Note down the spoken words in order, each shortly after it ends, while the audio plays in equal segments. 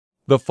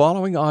The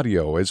following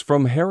audio is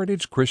from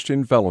Heritage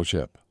Christian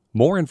Fellowship.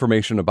 More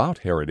information about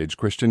Heritage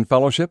Christian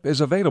Fellowship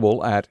is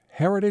available at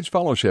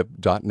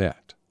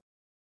heritagefellowship.net.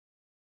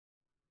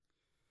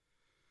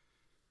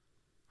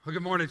 Well,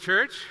 good morning,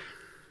 church.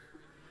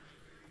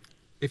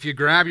 If you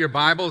grab your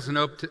Bibles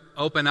and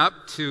open up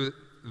to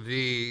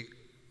the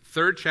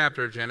third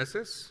chapter of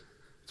Genesis,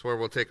 that's where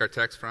we'll take our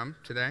text from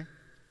today.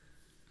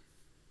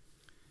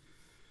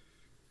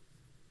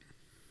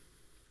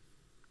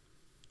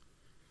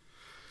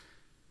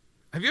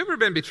 Have you ever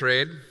been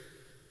betrayed?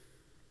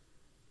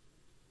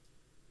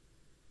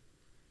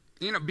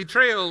 You know,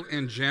 betrayal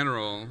in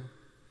general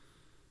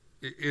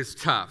is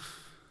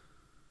tough.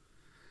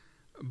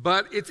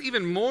 But it's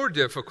even more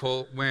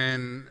difficult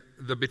when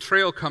the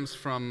betrayal comes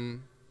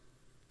from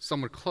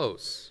someone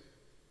close,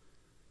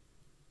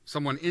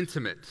 someone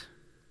intimate,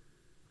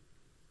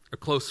 a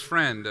close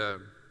friend, a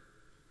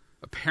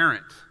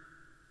parent,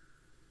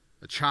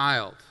 a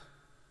child,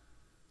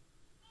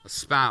 a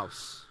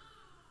spouse.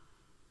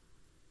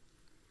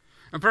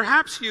 And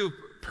perhaps you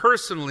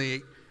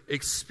personally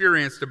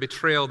experienced a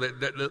betrayal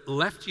that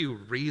left you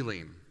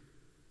reeling.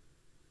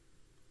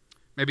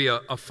 Maybe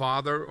a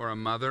father or a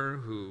mother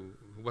who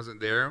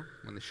wasn't there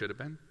when they should have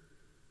been.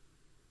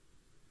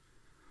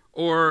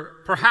 Or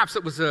perhaps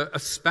it was a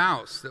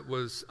spouse that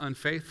was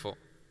unfaithful.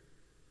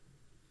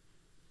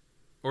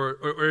 Or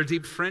a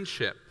deep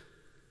friendship.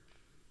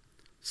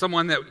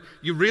 Someone that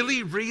you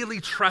really,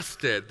 really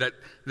trusted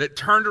that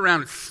turned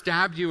around and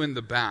stabbed you in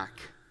the back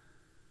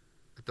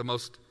at the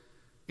most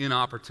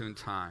inopportune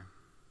time.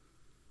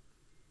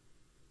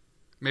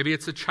 Maybe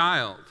it's a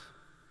child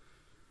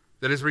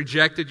that has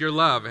rejected your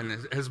love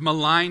and has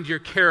maligned your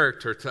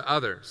character to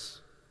others.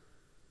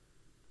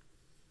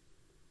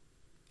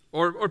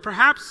 Or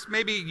perhaps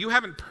maybe you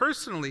haven't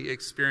personally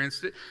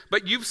experienced it,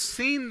 but you've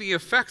seen the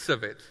effects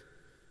of it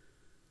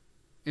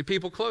in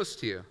people close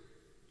to you.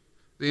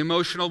 The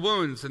emotional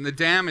wounds and the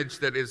damage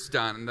that is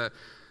done, and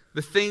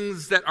the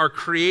things that are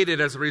created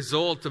as a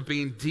result of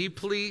being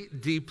deeply,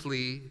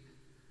 deeply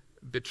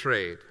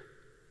betrayed.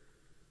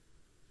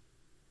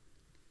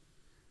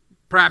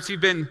 Perhaps you've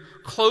been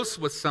close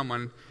with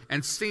someone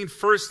and seen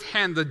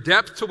firsthand the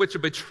depth to which a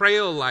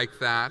betrayal like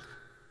that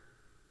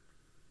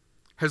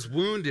has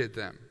wounded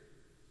them.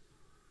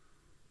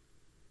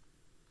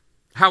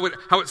 How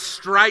it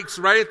strikes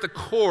right at the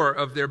core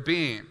of their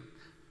being.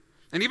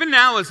 And even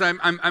now, as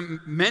I'm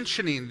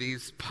mentioning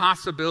these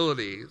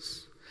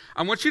possibilities,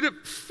 I want you to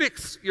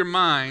fix your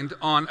mind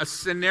on a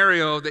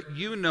scenario that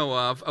you know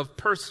of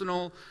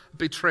personal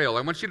betrayal.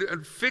 I want you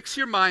to fix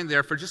your mind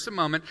there for just a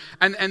moment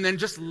and then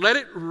just let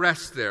it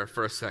rest there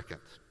for a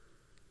second.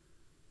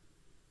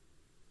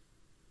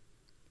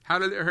 How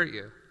did it hurt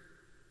you?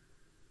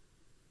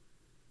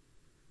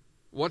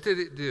 What did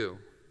it do?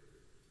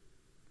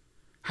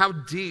 How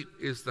deep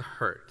is the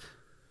hurt?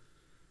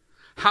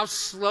 How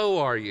slow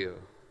are you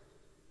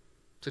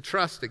to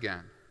trust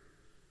again?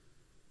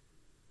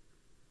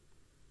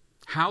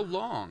 How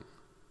long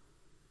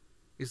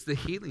is the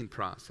healing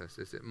process?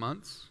 Is it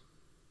months?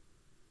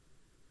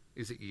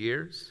 Is it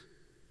years?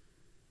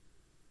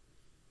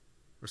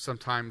 Or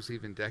sometimes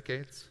even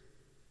decades?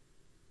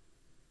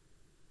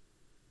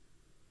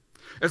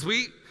 As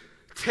we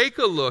take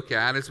a look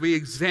at, as we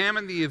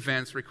examine the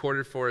events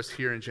recorded for us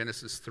here in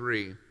Genesis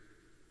 3,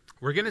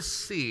 we're going to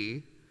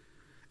see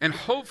and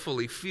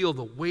hopefully feel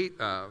the weight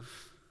of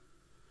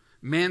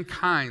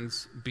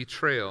mankind's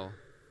betrayal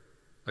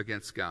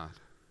against God.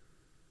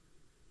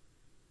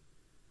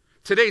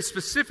 Today,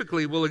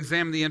 specifically, we'll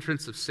examine the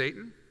entrance of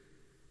Satan,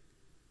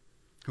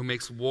 who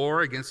makes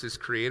war against his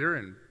creator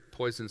and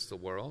poisons the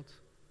world.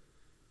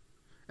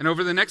 And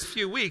over the next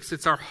few weeks,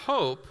 it's our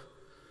hope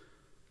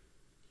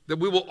that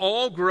we will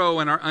all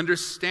grow in our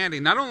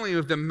understanding, not only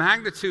of the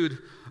magnitude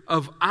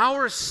of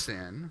our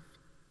sin,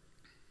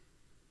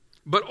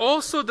 but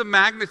also the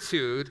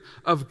magnitude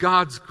of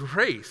God's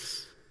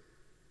grace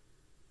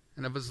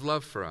and of his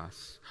love for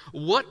us.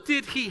 What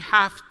did he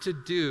have to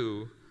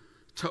do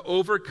to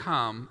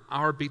overcome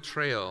our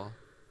betrayal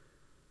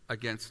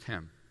against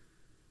him?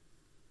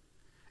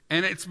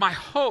 And it's my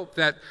hope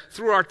that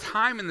through our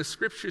time in the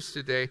scriptures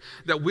today,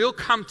 that we'll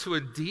come to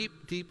a deep,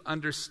 deep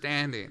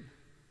understanding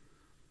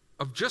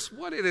of just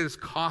what it has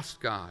cost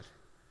God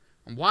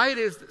and why it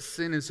is that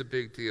sin is a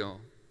big deal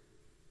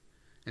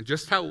and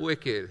just how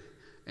wicked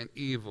and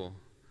evil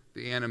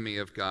the enemy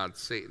of God,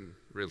 Satan,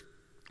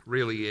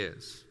 really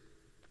is.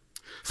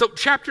 So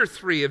chapter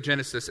 3 of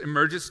Genesis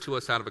emerges to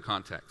us out of a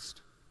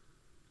context.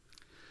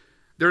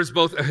 There is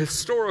both a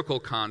historical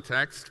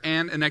context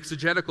and an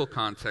exegetical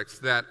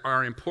context that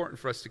are important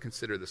for us to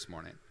consider this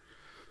morning.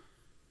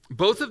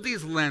 Both of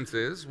these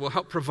lenses will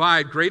help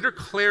provide greater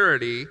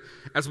clarity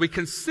as we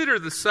consider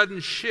the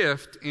sudden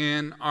shift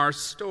in our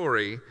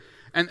story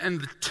and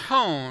the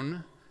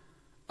tone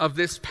of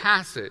this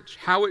passage,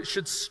 how it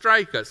should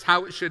strike us,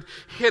 how it should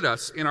hit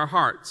us in our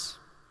hearts.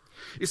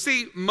 You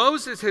see,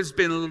 Moses has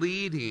been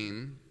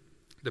leading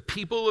the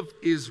people of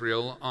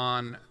Israel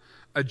on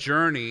a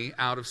journey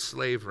out of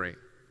slavery.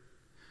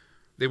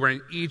 They were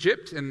in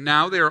Egypt, and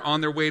now they are on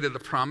their way to the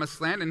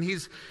Promised Land. And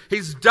he's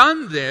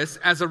done this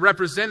as a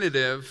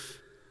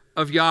representative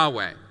of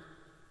Yahweh.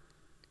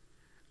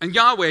 And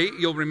Yahweh,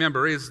 you'll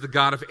remember, is the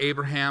God of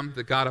Abraham,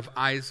 the God of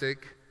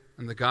Isaac,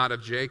 and the God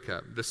of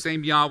Jacob. The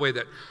same Yahweh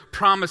that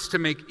promised to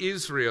make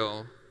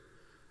Israel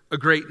a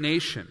great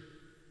nation.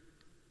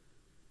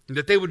 And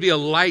that they would be a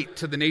light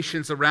to the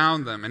nations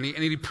around them. And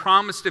he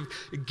promised to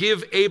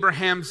give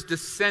Abraham's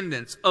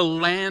descendants a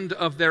land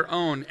of their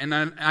own and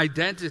an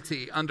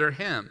identity under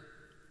him.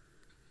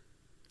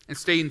 And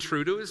staying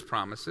true to his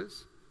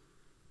promises,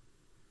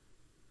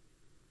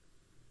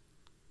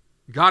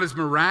 God has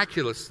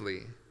miraculously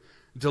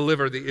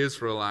delivered the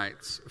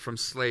Israelites from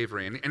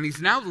slavery. And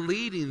he's now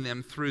leading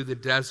them through the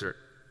desert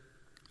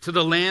to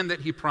the land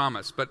that he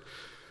promised. But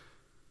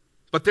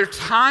their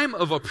time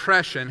of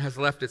oppression has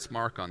left its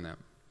mark on them.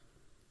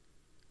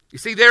 You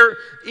see, they're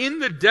in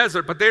the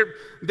desert, but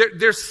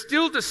they're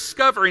still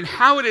discovering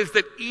how it is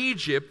that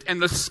Egypt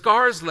and the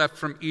scars left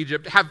from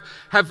Egypt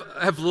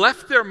have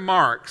left their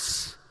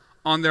marks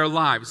on their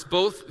lives,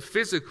 both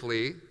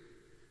physically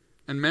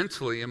and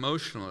mentally,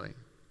 emotionally.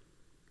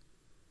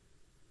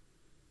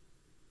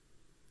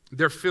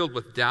 They're filled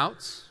with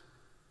doubts.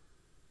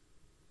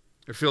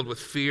 They're filled with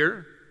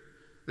fear.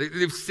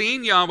 They've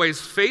seen Yahweh's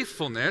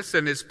faithfulness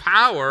and his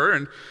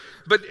power,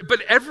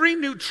 but every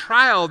new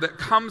trial that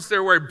comes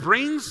their way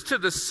brings to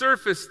the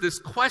surface this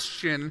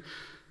question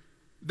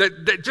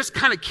that just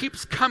kind of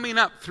keeps coming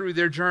up through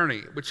their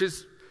journey, which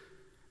is,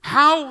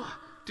 how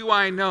do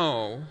I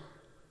know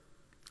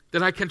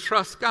that I can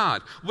trust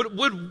God?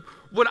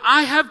 Would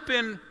I have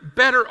been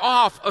better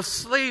off a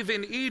slave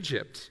in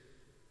Egypt?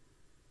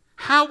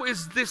 How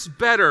is this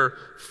better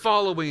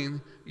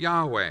following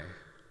Yahweh?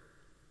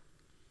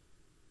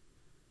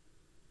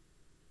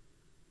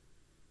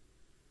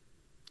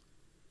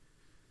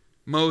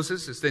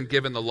 Moses is then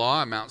given the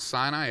law at Mount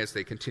Sinai as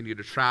they continue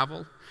to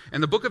travel.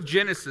 And the book of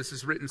Genesis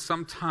is written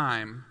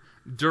sometime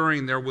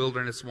during their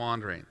wilderness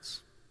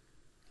wanderings.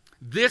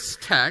 This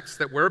text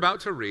that we're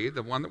about to read,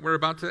 the one that we're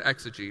about to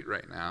exegete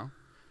right now,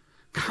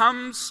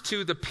 comes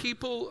to the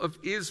people of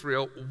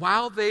Israel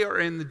while they are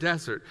in the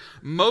desert.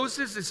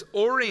 Moses is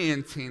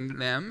orienting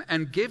them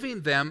and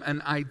giving them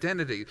an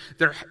identity.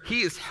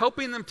 He is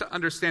helping them to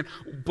understand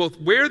both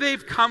where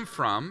they've come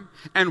from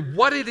and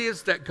what it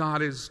is that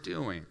God is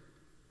doing.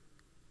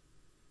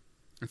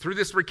 And through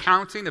this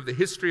recounting of the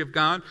history of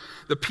God,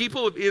 the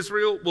people of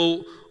Israel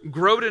will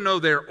grow to know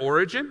their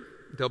origin.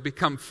 They'll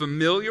become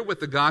familiar with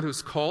the God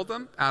who's called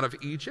them out of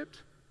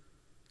Egypt.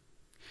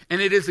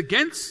 And it is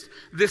against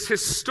this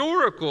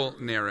historical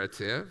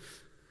narrative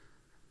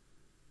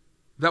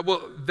that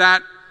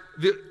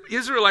the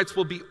Israelites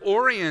will be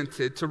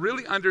oriented to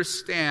really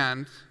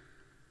understand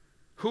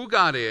who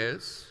God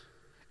is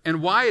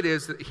and why it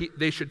is that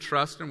they should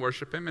trust and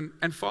worship him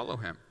and follow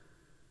him.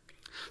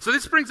 So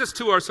this brings us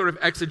to our sort of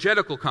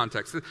exegetical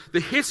context, the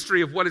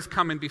history of what is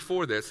coming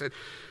before this.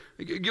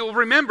 You'll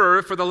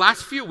remember for the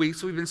last few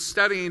weeks we've been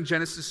studying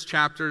Genesis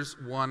chapters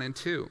 1 and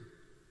 2.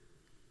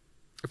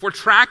 If we're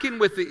tracking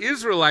with the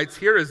Israelites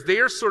here as they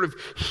are sort of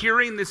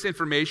hearing this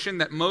information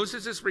that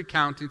Moses is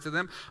recounting to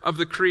them of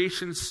the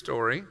creation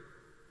story,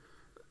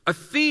 a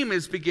theme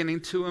is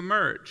beginning to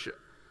emerge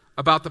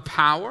about the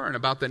power and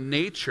about the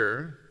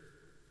nature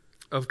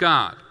of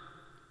God.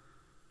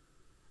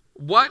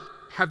 What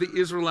have the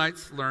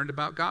Israelites learned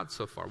about God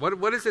so far?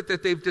 What is it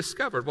that they've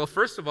discovered? Well,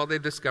 first of all,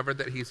 they've discovered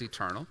that he's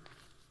eternal.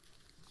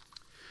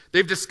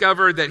 They've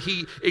discovered that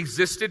he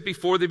existed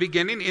before the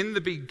beginning. In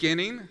the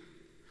beginning,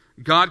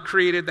 God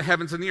created the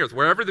heavens and the earth.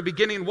 Wherever the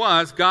beginning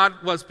was,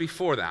 God was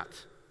before that.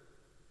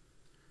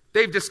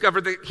 They've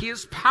discovered that he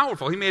is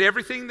powerful. He made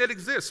everything that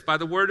exists by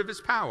the word of his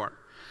power.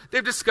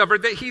 They've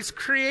discovered that he's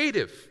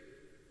creative.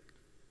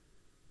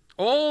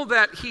 All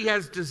that he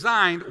has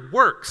designed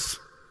works,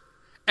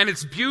 and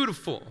it's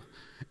beautiful.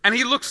 And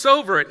he looks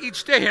over it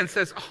each day and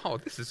says, oh,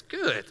 this is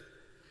good.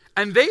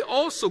 And they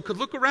also could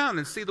look around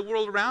and see the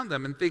world around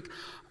them and think,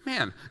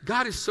 man,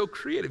 God is so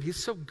creative.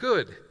 He's so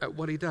good at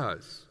what he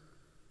does.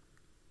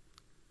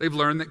 They've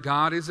learned that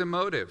God is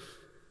emotive.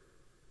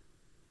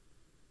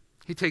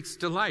 He takes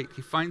delight.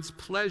 He finds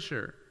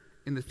pleasure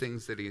in the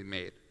things that he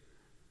made.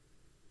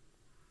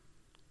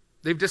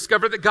 They've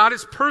discovered that God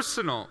is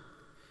personal.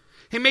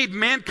 He made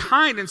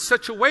mankind in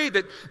such a way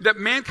that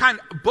mankind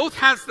both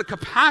has the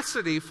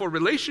capacity for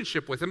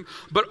relationship with him,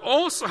 but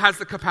also has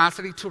the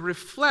capacity to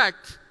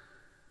reflect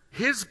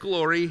his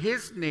glory,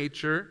 his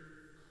nature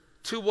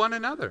to one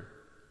another.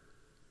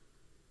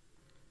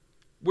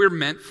 We're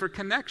meant for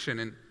connection,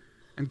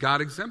 and God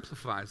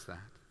exemplifies that.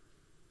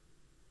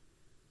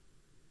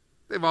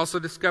 They've also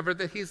discovered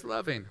that he's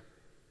loving.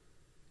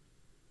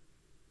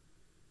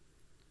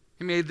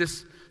 He made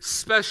this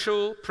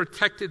special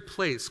protected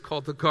place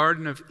called the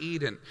Garden of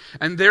Eden.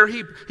 And there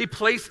he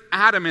placed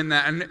Adam in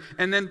that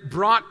and then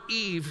brought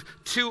Eve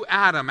to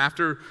Adam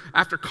after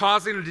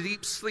causing a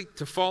deep sleep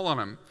to fall on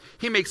him.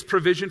 He makes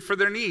provision for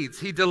their needs.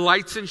 He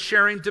delights in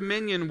sharing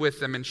dominion with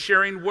them and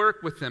sharing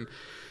work with them.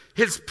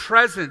 His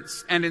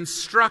presence and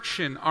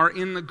instruction are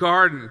in the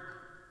garden.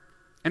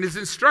 And his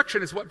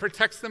instruction is what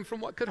protects them from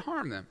what could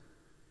harm them.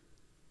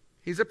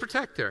 He's a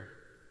protector.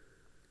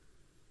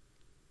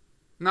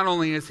 Not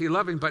only is he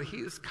loving, but he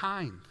is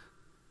kind.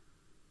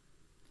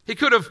 He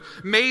could have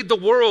made the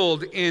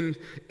world in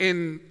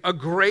a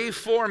gray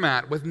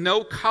format with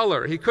no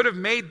color. He could have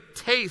made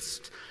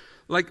taste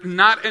like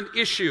not an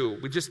issue.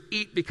 We just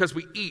eat because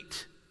we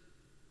eat.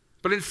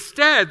 But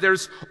instead,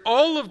 there's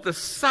all of the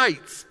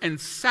sights and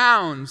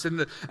sounds and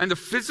the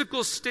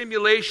physical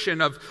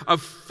stimulation of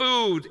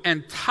food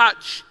and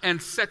touch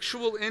and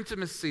sexual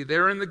intimacy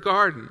there in the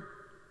garden.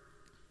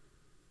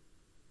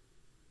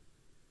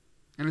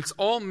 And it's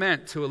all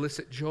meant to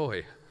elicit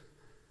joy.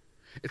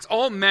 It's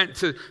all meant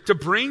to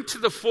bring to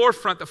the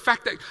forefront the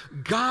fact that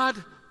God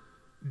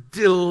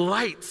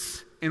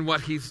delights in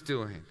what he's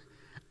doing.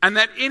 And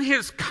that in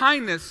his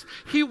kindness,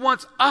 he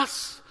wants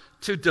us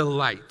to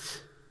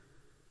delight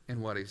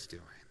in what he's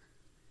doing.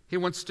 He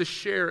wants to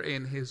share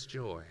in his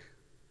joy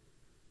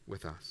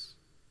with us.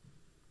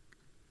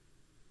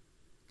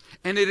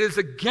 And it is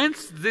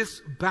against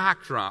this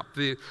backdrop,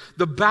 the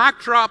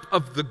backdrop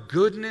of the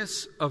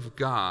goodness of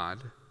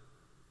God,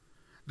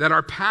 that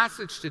our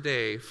passage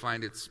today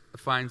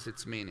finds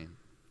its meaning.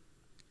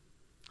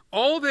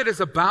 All that is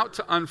about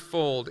to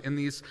unfold in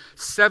these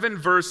 7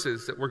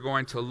 verses that we're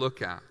going to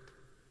look at,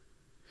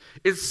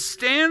 it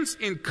stands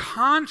in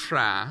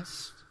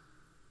contrast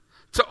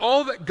to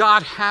all that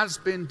God has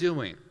been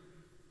doing.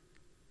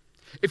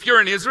 If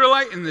you're an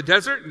Israelite in the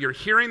desert and you're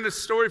hearing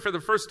this story for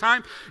the first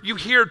time, you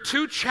hear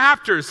 2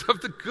 chapters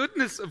of the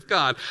goodness of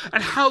God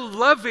and how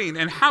loving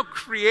and how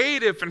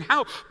creative and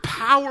how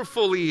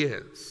powerful he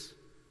is.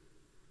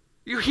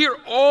 You hear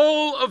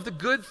all of the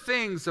good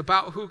things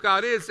about who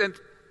God is.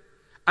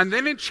 And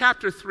then in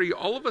chapter 3,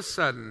 all of a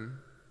sudden,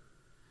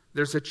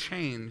 there's a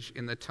change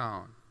in the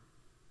tone.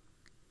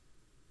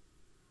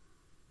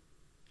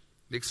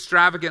 The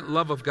extravagant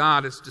love of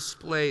God is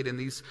displayed in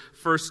these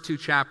first 2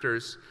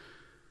 chapters.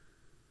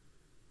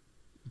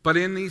 But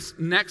in these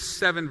next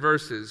 7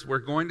 verses, we're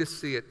going to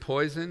see it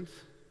poisoned,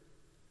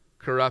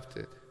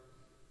 corrupted,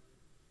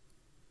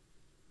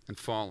 and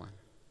fallen.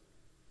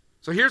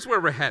 So here's where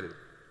we're headed.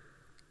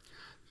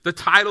 The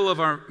title of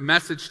our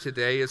message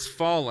today is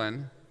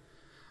Fallen,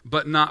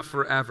 but Not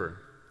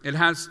Forever. It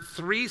has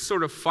 3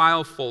 sort of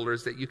file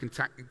folders that you can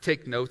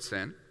take notes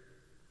in.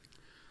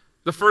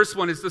 The first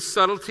one is the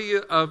subtlety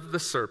of the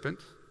serpent.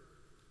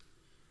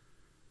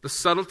 The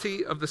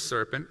subtlety of the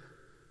serpent.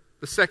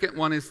 The second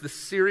one is the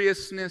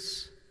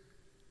seriousness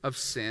of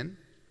sin.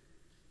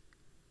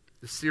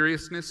 The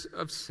seriousness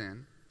of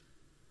sin.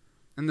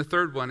 And the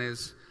third one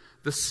is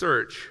the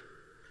search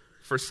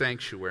for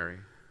sanctuary.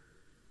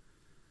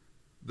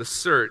 The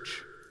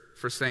search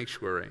for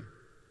sanctuary.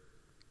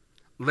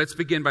 Let's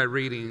begin by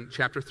reading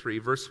chapter 3,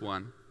 verse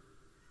 1.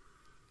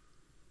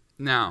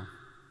 Now,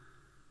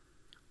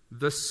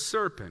 the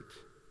serpent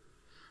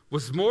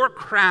was more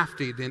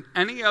crafty than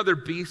any other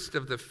beast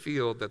of the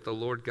field that the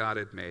Lord God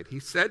had made. He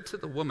said to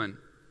the woman,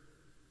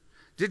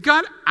 "Did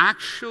God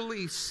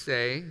actually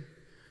say,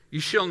 'You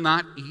shall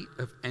not eat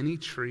of any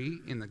tree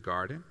in the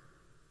garden'?"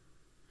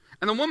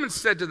 And the woman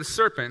said to the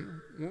serpent,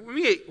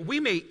 we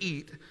may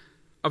eat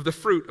of the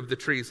fruit of the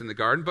trees in the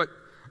garden, but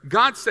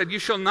God said, 'You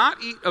shall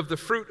not eat of the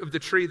fruit of the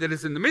tree that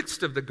is in the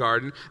midst of the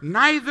garden,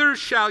 neither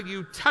shall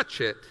you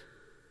touch it,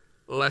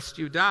 lest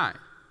you die.'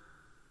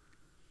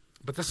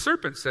 But the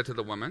serpent said to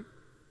the woman,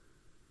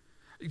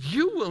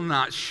 'You will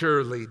not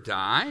surely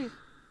die,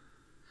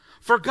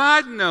 for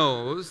God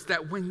knows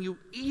that when you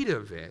eat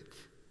of it,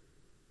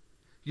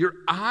 your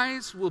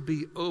eyes will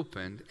be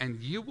opened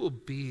and you will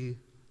be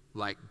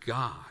like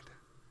God,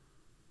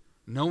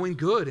 knowing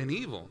good and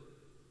evil.'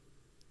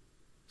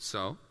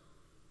 So,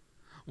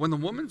 when the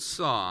woman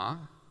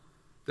saw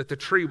that the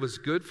tree was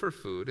good for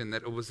food and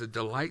that it was a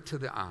delight to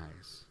the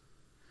eyes,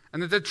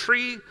 and that the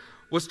tree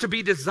was to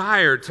be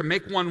desired to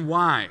make one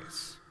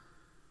wise,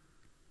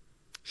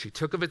 she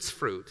took of its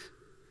fruit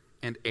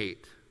and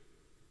ate.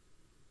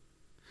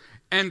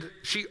 And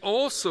she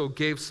also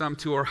gave some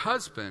to her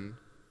husband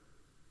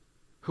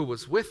who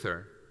was with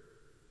her,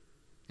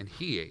 and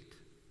he ate.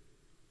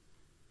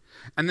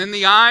 And then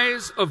the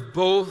eyes of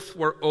both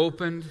were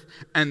opened,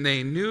 and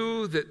they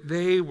knew that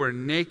they were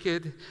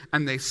naked,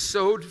 and they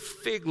sewed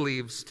fig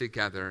leaves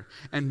together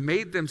and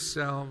made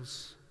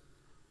themselves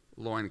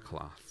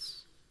loincloths.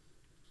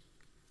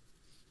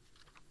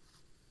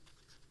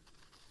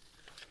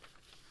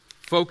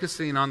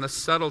 Focusing on the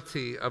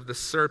subtlety of the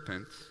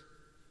serpent,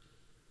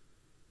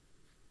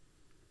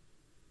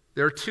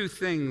 there are 2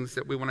 things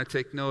that we want to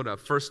take note of.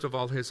 First of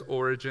all, his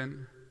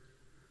origin,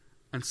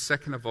 and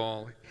second of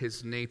all,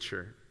 his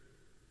nature.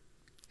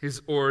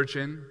 His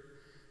origin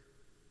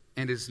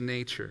and his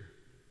nature.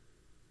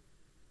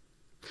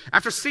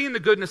 After seeing the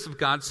goodness of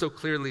God so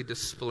clearly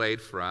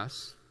displayed for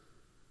us,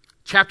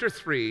 chapter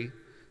 3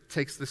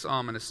 takes this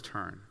ominous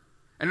turn.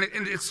 And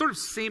it's sort of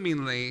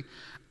seemingly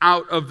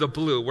out of the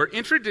blue. We're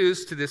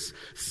introduced to this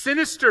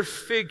sinister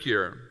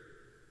figure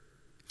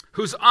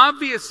whose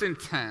obvious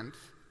intent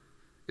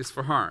is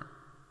for harm.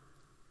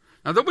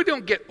 Now, though we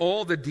don't get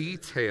all the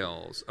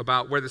details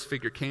about where this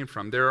figure came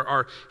from, there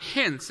are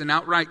hints and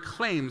outright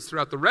claims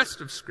throughout the rest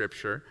of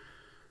Scripture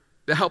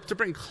that help to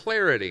bring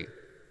clarity,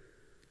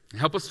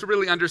 help us to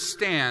really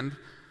understand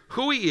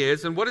who he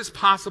is and what his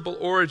possible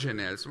origin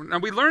is. Now,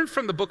 we learn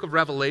from the book of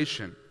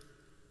Revelation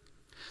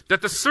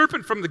that the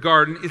serpent from the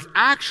garden is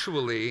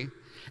actually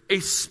a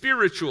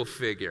spiritual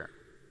figure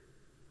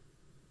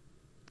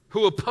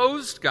who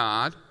opposed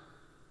God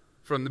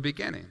from the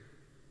beginning.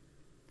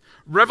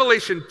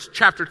 Revelation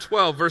chapter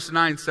 12, verse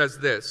 9 says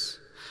this,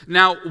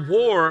 "Now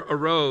war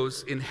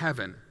arose in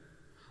heaven,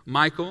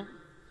 Michael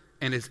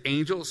and his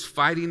angels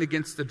fighting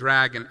against the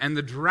dragon, and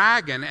the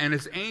dragon and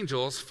his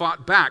angels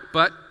fought back,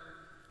 but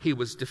he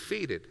was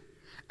defeated.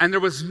 And there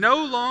was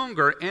no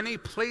longer any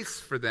place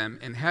for them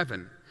in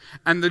heaven.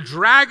 And the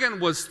dragon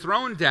was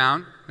thrown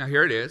down," now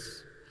here it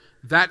is,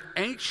 "that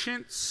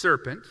ancient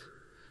serpent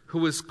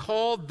who is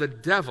called the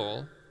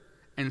devil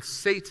and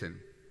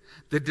Satan,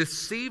 the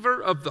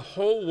deceiver of the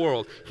whole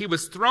world. He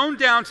was thrown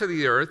down to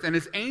the earth, and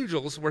his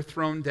angels were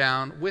thrown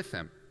down with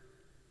him."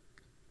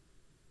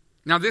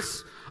 Now,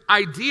 this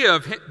idea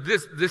of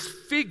this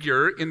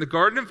figure in the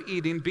Garden of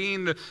Eden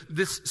being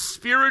this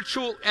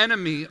spiritual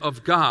enemy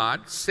of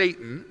God,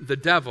 Satan, the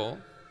devil,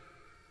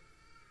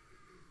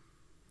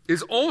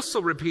 is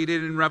also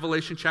repeated in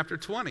Revelation chapter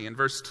 20 and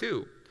verse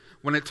 2,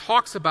 when it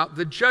talks about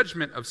the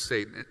judgment of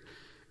Satan.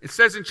 It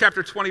says in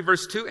chapter 20,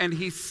 verse 2, "And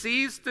he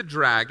seized the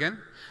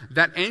dragon,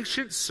 that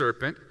ancient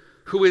serpent,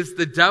 who is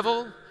the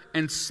devil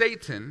and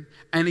Satan,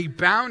 and he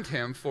bound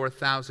him for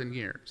 1,000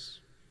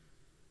 years."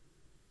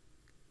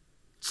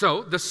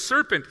 So, the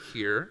serpent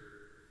here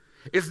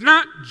is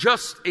not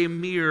just a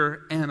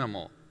mere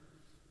animal.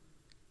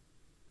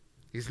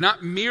 He's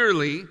not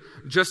merely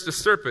just a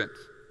serpent.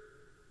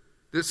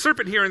 The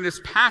serpent here in this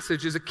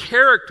passage is a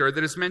character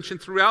that is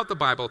mentioned throughout the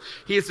Bible.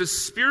 He is a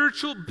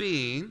spiritual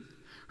being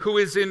who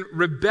is in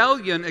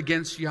rebellion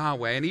against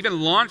Yahweh and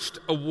even launched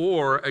a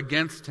war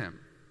against him.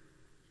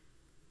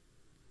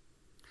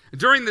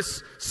 During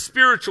this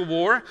spiritual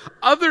war,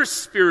 other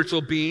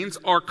spiritual beings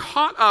are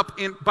caught up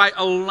by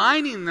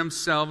aligning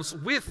themselves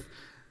with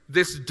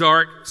this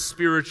dark,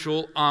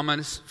 spiritual,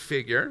 ominous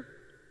figure,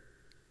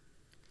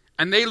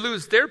 and they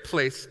lose their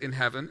place in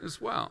heaven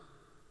as well.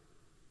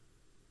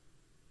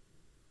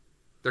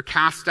 They're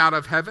cast out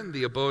of heaven,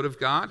 the abode of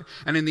God.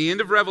 And in the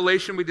end of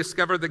Revelation, we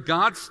discover that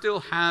God still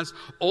has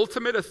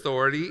ultimate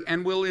authority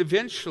and will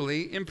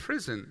eventually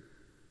imprison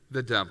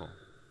the devil,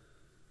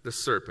 the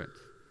serpent,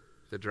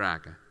 the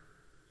dragon.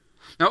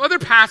 Now, other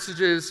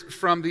passages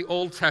from the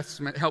Old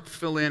Testament help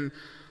fill in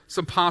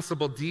some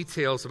possible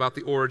details about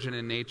the origin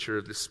and nature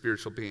of this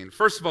spiritual being.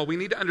 First of all, we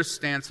need to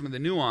understand some of the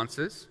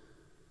nuances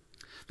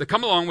that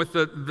come along with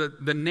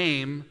the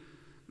name,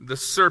 the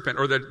serpent,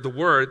 or the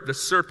word, the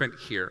serpent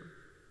here.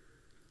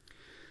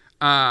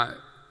 The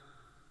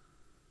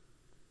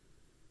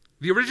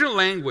original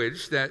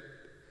language that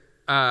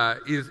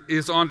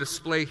is on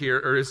display here,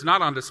 or is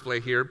not on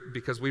display here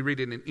because we read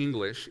it in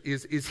English,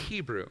 is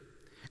Hebrew.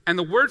 And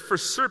the word for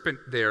serpent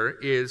there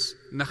is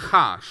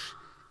nachash,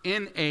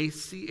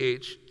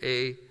 N-A-C-H-A-S-H,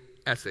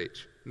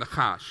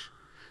 nachash.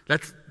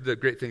 That's the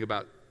great thing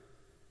about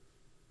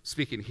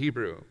speaking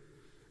Hebrew,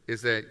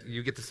 is that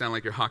you get to sound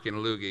like you're hawking a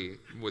loogie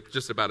with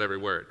just about every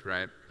word,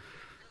 right?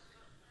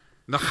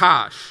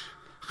 Nachash.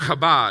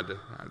 Chabad.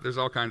 There's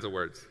all kinds of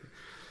words.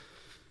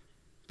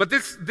 But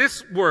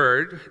this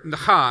word,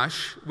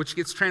 nachash, which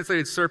gets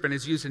translated serpent,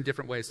 is used in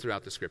different ways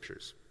throughout the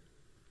Scriptures.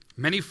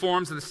 Many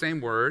forms of the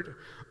same word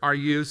are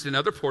used in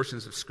other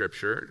portions of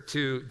Scripture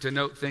to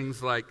denote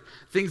things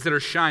that are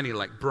shiny,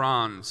 like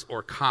bronze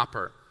or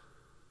copper.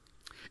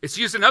 It's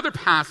used in other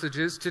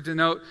passages to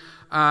denote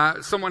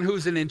someone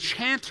who's an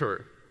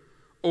enchanter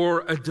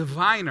or a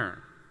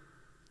diviner.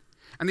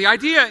 And the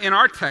idea in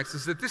our text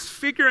is that this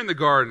figure in the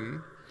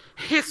garden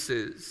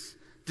hisses,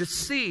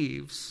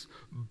 deceives,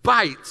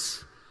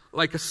 bites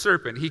like a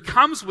serpent. He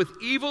comes with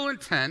evil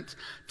intent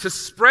to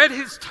spread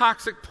his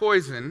toxic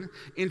poison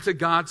into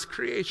God's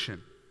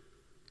creation.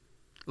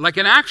 Like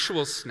an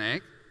actual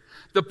snake,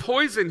 the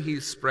poison he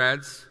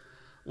spreads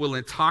will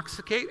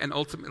intoxicate and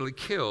ultimately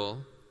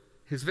kill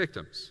his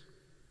victims.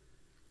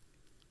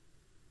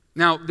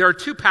 Now, there are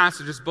two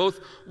passages,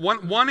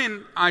 one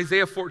in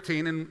Isaiah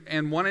 14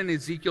 and one in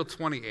Ezekiel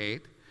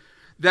 28,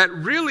 that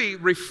really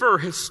refer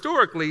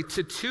historically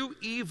to two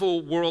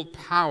evil world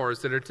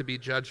powers that are to be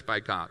judged by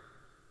God.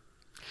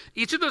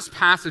 Each of those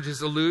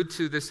passages allude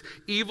to this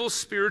evil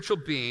spiritual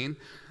being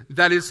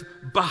that is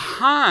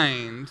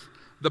behind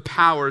the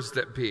powers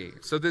that be.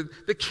 So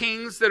the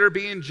kings that are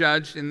being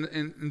judged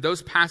in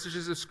those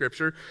passages of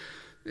Scripture,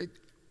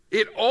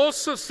 it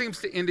also seems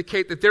to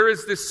indicate that there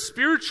is this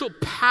spiritual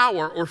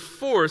power or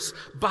force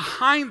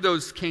behind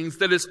those kings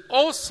that is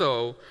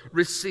also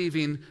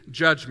receiving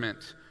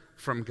judgment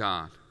from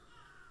God.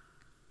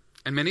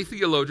 And many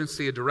theologians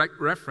see a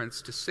direct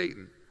reference to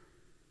Satan.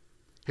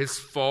 His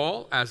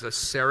fall as a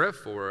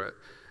seraph or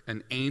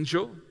an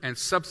angel and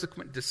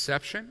subsequent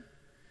deception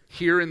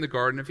here in the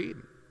Garden of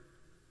Eden.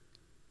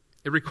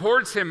 It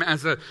records him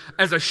as a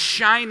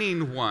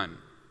shining one,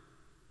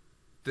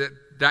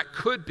 that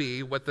could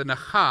be what the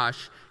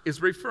Nachash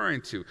is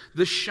referring to,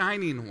 the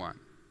shining one.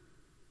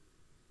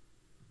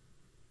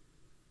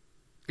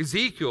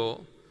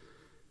 Ezekiel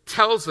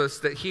tells us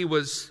that he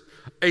was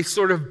a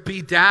sort of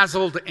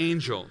bedazzled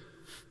angel,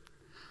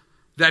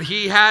 that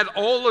he had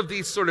all of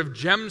these sort of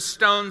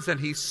gemstones, and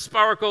he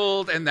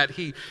sparkled, and that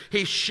he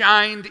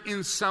shined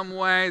in some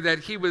way, that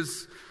he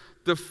was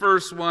the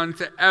first one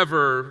to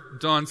ever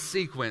don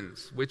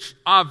sequins, which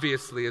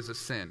obviously is a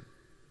sin.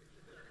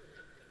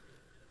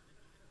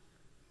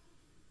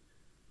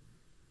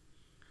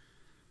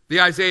 The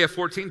Isaiah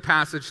 14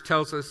 passage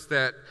tells us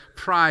that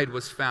pride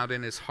was found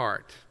in his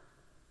heart.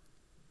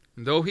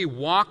 And though he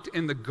walked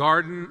in the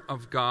garden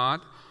of God,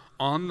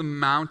 on the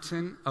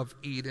mountain of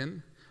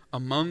Eden,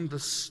 among the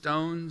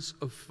stones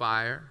of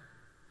fire,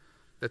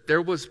 that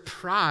there was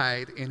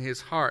pride in his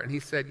heart. And he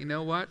said, you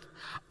know what?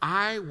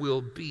 I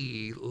will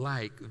be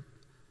like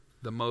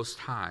the Most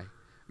High.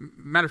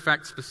 Matter of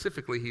fact,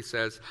 specifically, he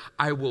says,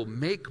 I will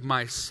make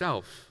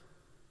myself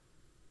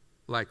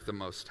like the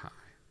Most High.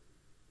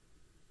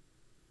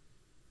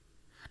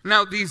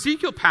 Now, the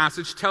Ezekiel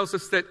passage tells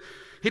us that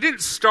he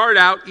didn't start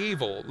out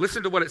evil.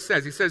 Listen to what it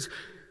says. He says,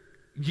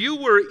 you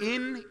were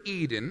in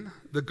Eden,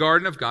 the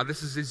garden of God.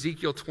 This is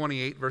Ezekiel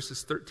 28,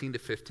 verses 13 to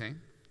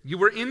 15. You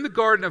were in the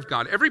garden of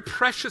God. Every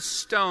precious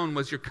stone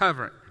was your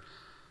covering.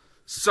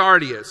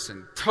 Sardius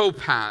and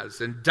topaz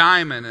and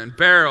diamond and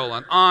beryl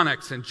and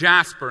onyx and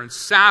jasper and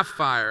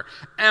sapphire,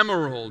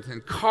 emerald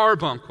and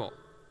carbuncle.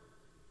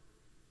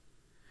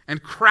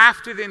 And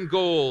crafted in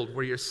gold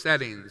were your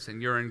settings and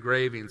your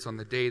engravings on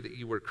the day that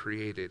you were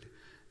created.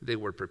 They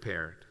were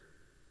prepared.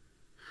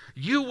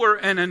 You were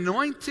an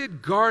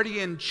anointed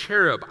guardian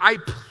cherub. I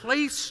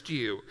placed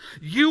you.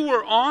 You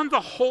were on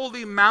the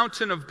holy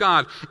mountain of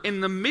God.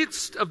 In the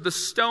midst of the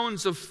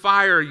stones of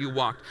fire you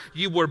walked.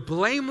 You were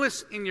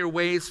blameless in your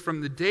ways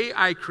from the day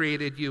I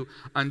created you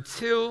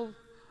until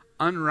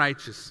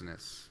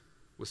unrighteousness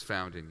was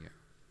found in you.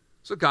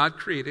 So God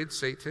created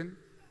Satan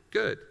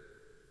good.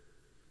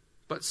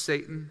 But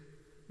Satan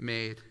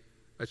made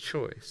a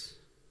choice.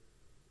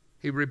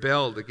 He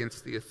rebelled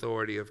against the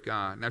authority of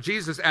God. Now,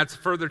 Jesus adds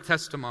further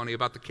testimony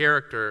about the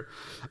character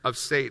of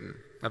Satan,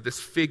 of this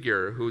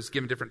figure who's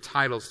given different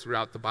titles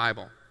throughout the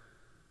Bible.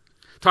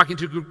 Talking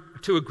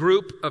to a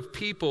group of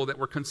people that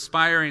were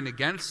conspiring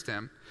against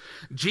him,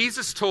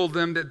 Jesus told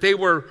them that they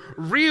were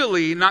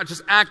really not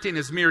just acting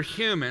as mere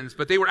humans,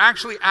 but they were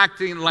actually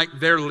acting like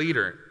their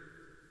leader.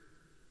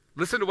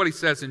 Listen to what he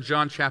says in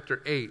John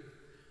chapter 8.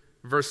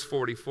 Verse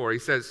 44, he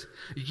says,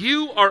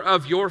 you are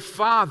of your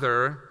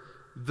father,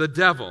 the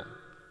devil,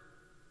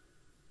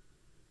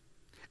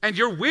 and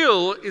your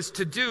will is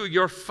to do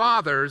your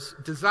father's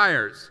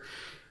desires.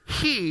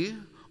 He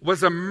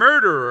was a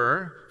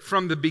murderer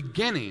from the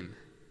beginning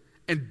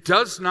and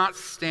does not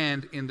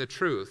stand in the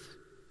truth,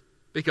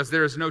 because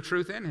there is no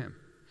truth in him.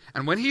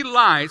 And when he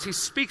lies, he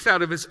speaks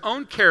out of his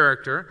own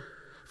character,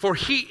 for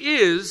he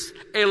is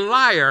a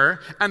liar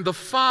and the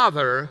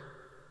father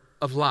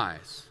of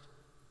lies.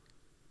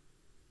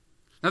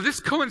 Now,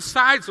 this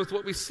coincides with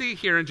what we see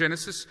here in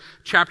Genesis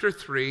chapter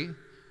 3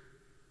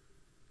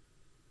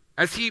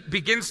 as he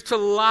begins to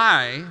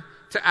lie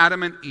to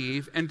Adam and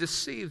Eve and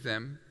deceive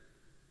them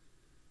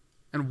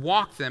and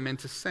walk them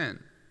into sin.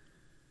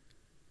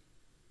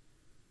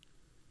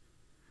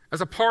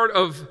 As a part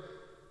of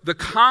the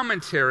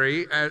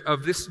commentary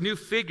of this new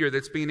figure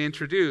that's being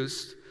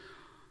introduced,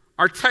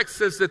 our text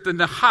says that the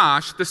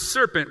Nachash, the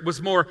serpent,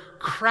 was more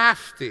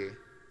crafty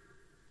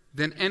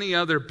than any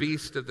other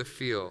beast of the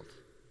field.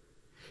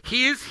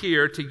 He is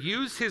here to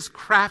use his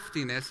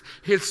craftiness,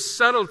 his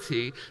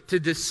subtlety, to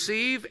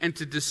deceive and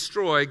to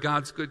destroy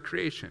God's good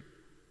creation.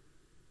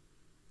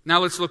 Now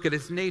let's look at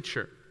his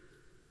nature.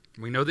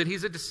 We know that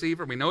he's a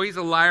deceiver. We know he's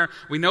a liar.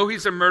 We know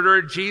he's a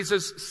murderer.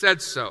 Jesus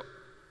said so.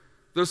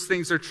 Those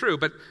things are true.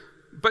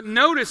 But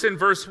notice in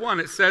verse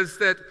 1 it says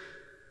that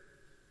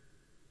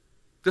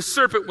the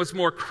serpent was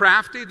more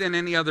crafty than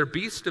any other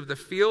beast of the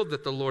field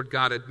that the Lord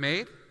God had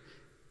made.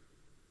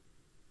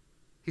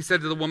 He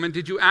said to the woman,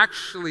 did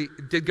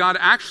God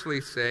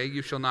actually say,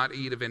 you shall not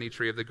eat of any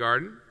tree of the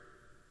garden?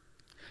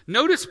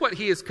 Notice what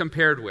he is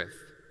compared with.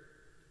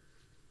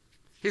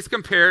 He's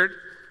compared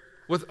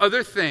with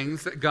other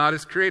things that God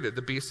has created,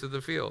 the beasts of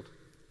the field.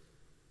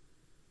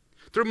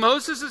 Through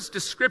Moses'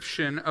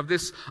 description of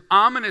this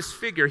ominous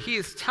figure, he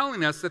is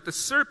telling us that the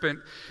serpent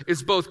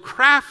is both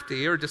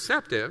crafty or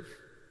deceptive,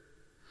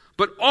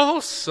 but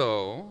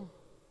also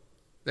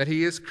that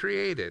he is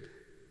created.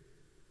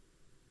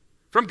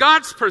 From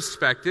God's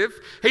perspective,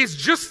 he's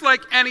just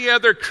like any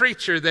other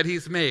creature that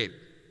he's made.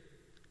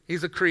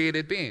 He's a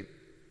created being.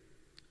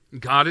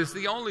 God is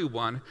the only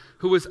one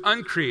who is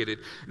uncreated.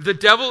 The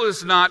devil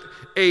is not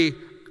a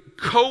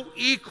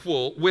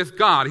co-equal with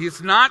God.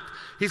 He's not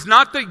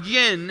the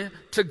yin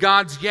to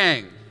God's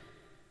yang.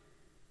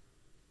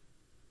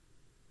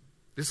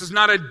 This is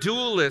not a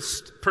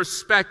dualist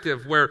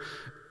perspective where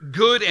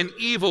good and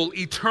evil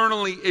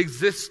eternally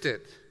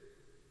existed.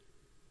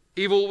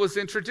 Evil was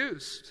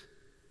introduced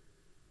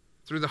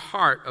through the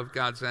heart of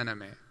God's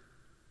enemy.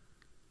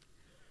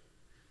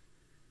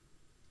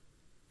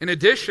 In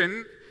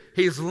addition,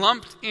 he's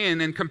lumped in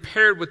and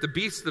compared with the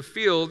beasts of the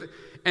field,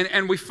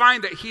 and we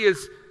find that he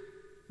is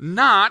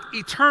not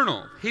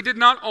eternal. He did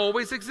not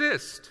always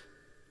exist.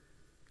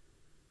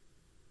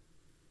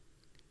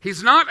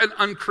 He's not an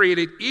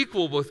uncreated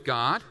equal with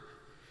God.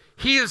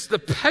 He is the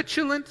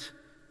petulant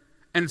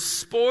and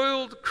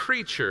spoiled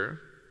creature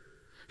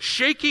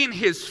shaking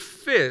his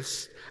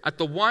fist at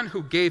the one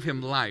who gave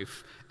him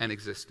life and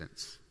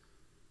existence.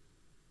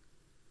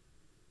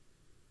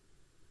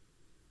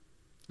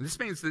 This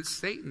means that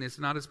Satan is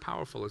not as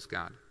powerful as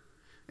God.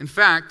 In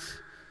fact,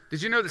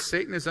 did you know that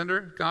Satan is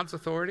under God's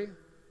authority?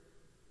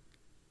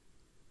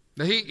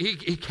 That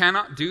he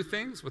cannot do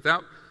things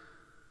without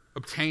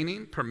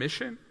obtaining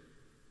permission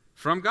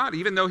from God.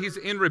 Even though he's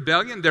in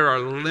rebellion, there are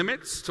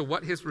limits to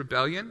what his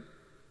rebellion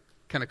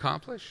can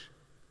accomplish.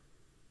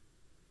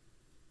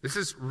 This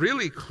is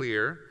really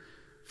clear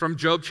from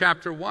Job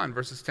chapter 1,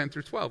 verses 10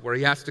 through 12, where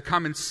he has to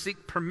come and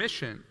seek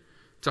permission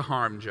to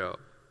harm Job.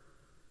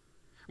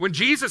 When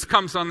Jesus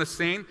comes on the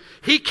scene,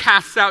 he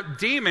casts out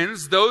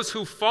demons, those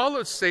who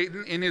followed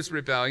Satan in his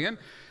rebellion,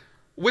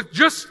 with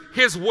just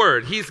his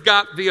word. He's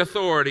got the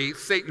authority.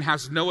 Satan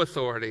has no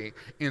authority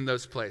in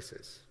those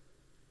places.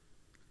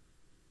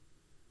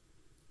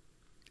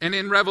 And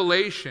in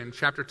Revelation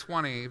chapter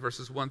 20,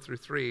 verses 1 through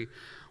 3,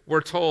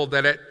 we're told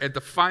that at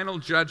the final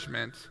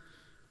judgment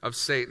of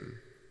Satan,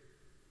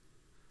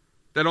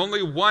 that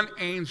only one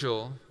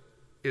angel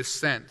is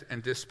sent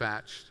and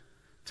dispatched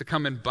to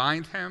come and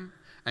bind him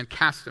and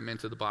cast him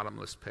into the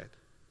bottomless pit.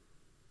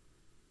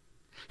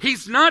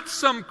 He's not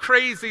some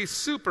crazy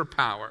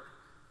superpower.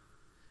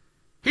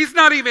 He's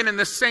not even in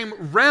the same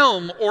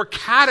realm or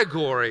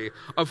category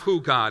of who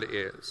God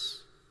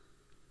is.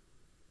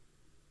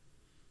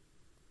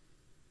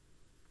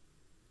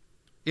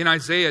 In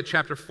Isaiah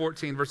chapter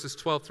 14, verses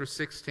 12 through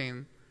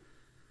 16,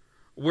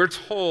 we're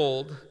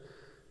told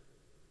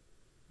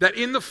that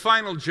in the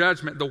final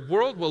judgment, the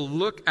world will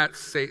look at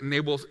Satan. They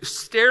will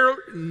stare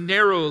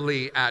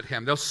narrowly at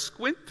him. They'll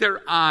squint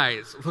their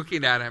eyes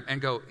looking at him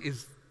and go,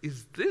 is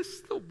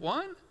this the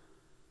one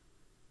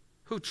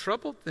who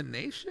troubled the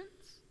nations?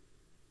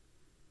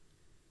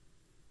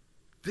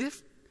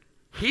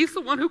 He's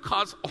the one who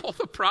caused all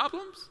the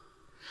problems?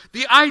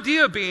 The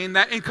idea being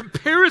that in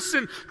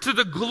comparison to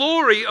the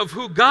glory of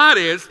who God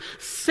is,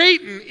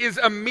 Satan is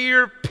a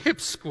mere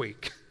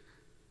pipsqueak.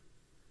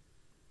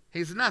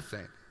 He's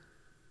nothing.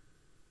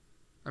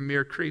 A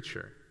mere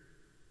creature.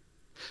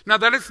 Now,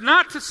 that is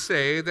not to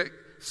say that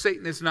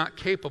Satan is not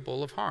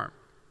capable of harm.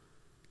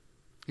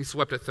 He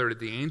swept a third of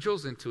the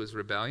angels into his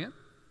rebellion.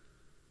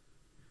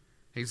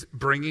 He's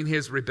bringing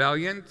his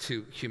rebellion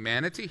to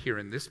humanity here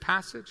in this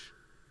passage.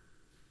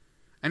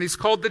 And he's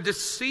called the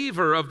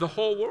deceiver of the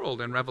whole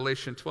world in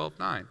Revelation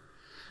 12:9.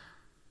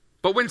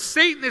 But when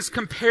Satan is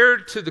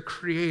compared to the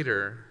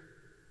Creator,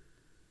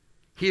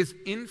 he is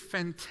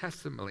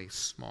infinitesimally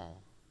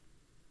small.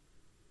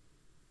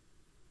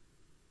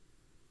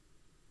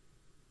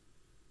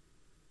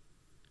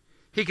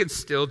 He can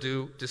still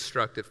do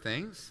destructive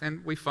things,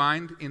 and we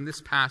find in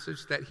this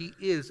passage that he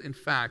is, in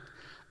fact,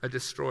 a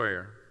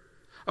destroyer.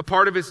 A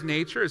part of his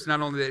nature is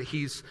not only that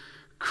he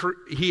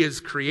is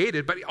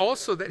created, but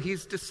also that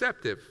he's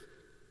deceptive.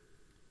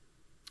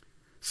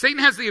 Satan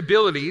has the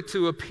ability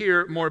to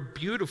appear more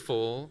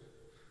beautiful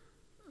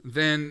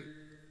than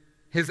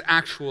his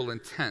actual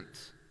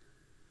intent.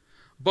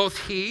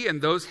 Both he and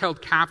those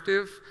held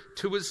captive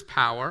to his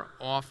power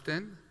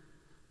often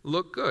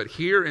look good.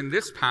 Here in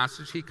this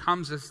passage, he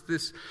comes as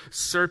this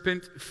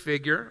serpent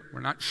figure.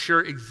 We're not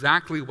sure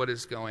exactly what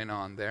is going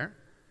on there.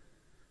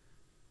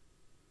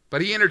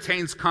 But he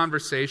entertains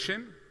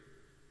conversation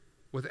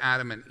with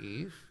Adam and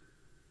Eve.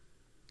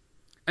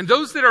 And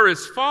those that are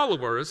his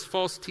followers,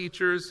 false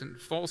teachers and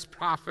false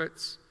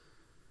prophets,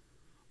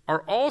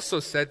 are also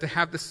said to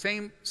have the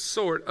same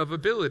sort of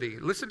ability.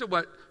 Listen to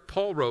what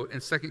Paul wrote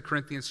in 2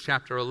 Corinthians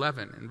chapter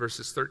 11 in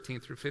verses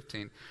 13 through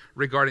 15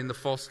 regarding the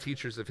false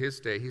teachers of his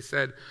day. He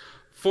said,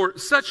 "For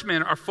such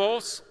men are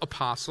false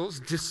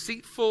apostles,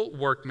 deceitful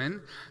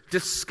workmen,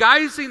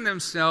 disguising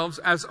themselves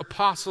as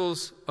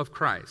apostles of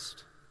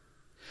Christ.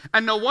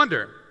 And no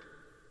wonder,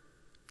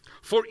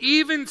 for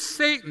even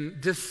Satan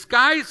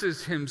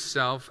disguises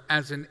himself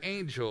as an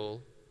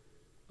angel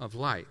of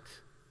light.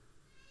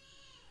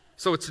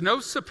 So it's no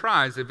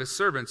surprise if his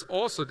servants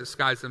also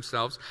disguise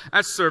themselves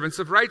as servants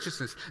of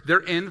righteousness.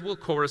 Their end will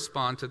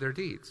correspond to their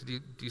deeds." Do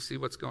you see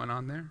what's going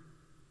on there?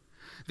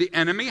 The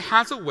enemy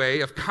has a way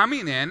of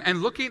coming in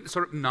and looking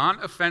sort of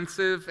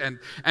non-offensive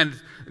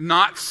and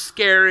not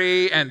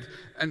scary and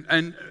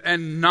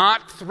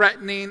not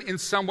threatening in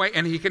some way.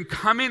 And he can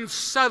come in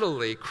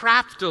subtly,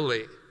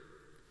 craftily,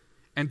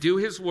 and do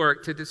his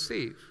work to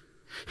deceive.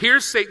 Here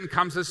Satan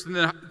comes as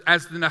the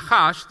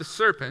Nachash, the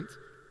serpent.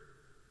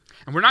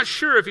 And we're not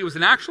sure if he was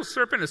an actual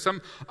serpent or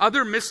some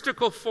other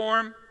mystical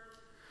form.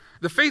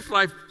 The Faith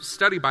Life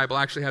Study Bible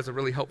actually has a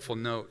really helpful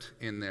note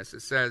in this. It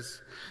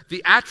says,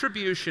 "The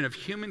attribution of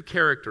human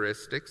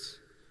characteristics,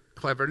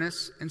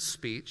 cleverness, and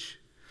speech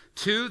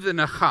to the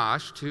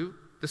Nachash, to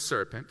the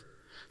serpent,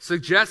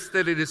 suggests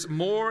that it is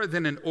more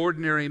than an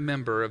ordinary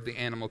member of the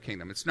animal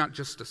kingdom. It's not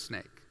just a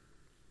snake.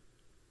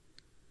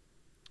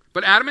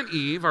 But Adam and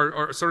Eve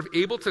are sort of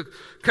able to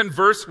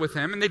converse with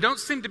him, and they don't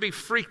seem to be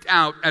freaked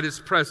out at his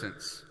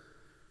presence.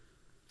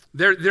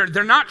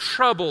 They're not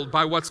troubled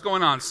by what's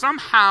going on.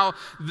 Somehow,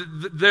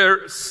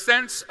 their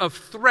sense of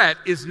threat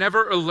is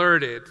never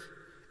alerted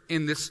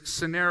in this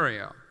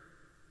scenario.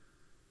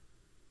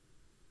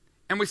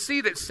 And we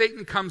see that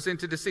Satan comes in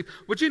to deceive.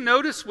 Would you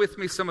notice with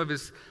me some of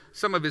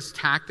his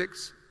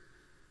tactics?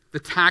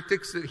 The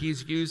tactics that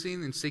he's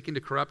using in seeking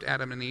to corrupt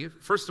Adam and Eve?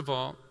 First of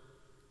all,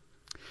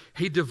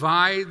 he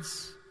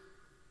divides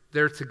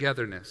their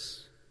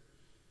togetherness.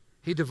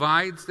 He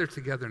divides their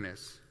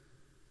togetherness.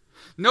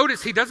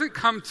 Notice he doesn't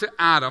come to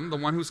Adam, the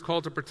one who's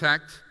called to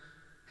protect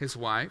his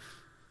wife,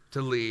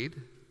 to lead,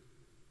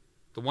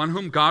 the one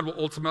whom God will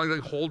ultimately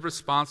hold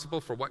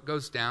responsible for what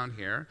goes down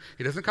here.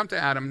 He doesn't come to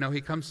Adam, no, he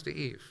comes to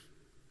Eve.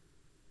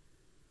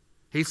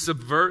 He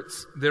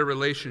subverts their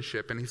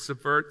relationship, and he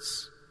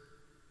subverts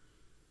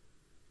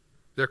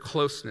their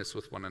closeness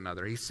with one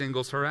another. He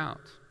singles her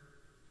out.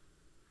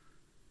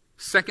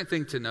 Second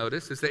thing to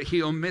notice is that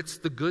he omits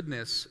the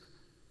goodness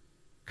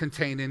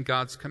contained in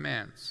God's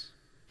commands.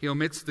 He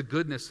omits the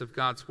goodness of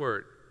God's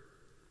word.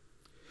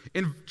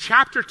 In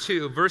chapter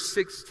 2, verse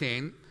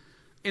 16,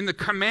 in the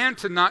command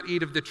to not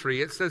eat of the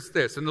tree, it says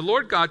this, "And the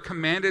Lord God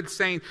commanded,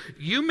 saying,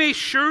 You may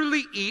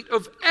surely eat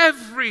of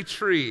every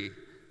tree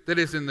that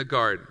is in the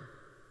garden,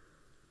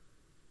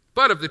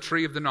 but of the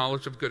tree of the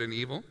knowledge of good and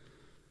evil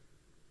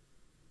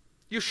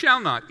you shall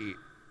not eat.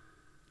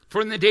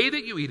 For in the day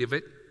that you eat of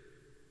it,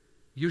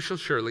 you shall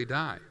surely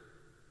die."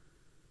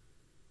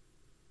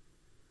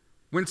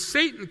 When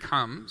Satan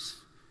comes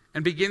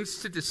and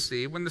begins to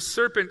deceive, when the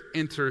serpent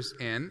enters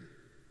in,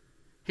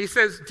 he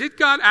says, did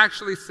God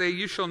actually say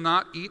you shall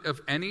not eat of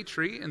any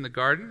tree in the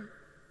garden?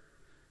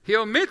 He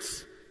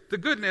omits the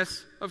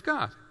goodness of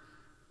God.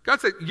 God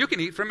said, you can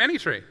eat from any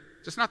tree,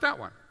 just not that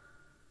one.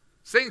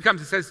 Satan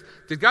comes and says,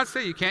 did God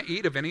say you can't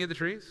eat of any of the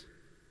trees?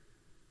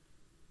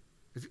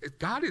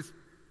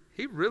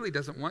 He really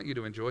doesn't want you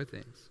to enjoy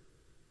things.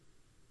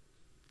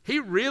 He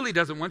really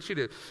doesn't want you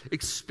to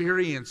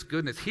experience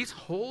goodness. He's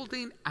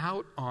holding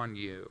out on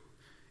you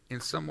in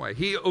some way.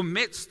 He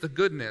omits the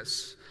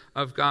goodness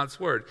of God's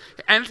word.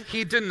 And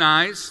he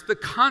denies the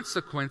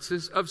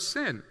consequences of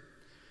sin.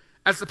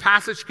 As the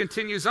passage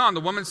continues on,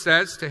 the woman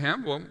says to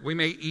him, well, we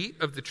may eat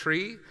of the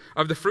tree,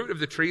 of the fruit of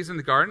the trees in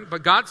the garden.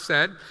 But God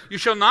said, you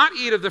shall not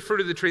eat of the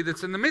fruit of the tree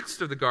that's in the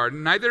midst of the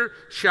garden, neither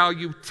shall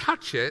you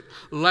touch it,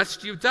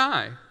 lest you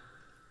die.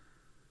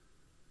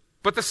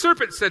 But the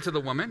serpent said to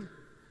the woman,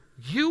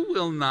 you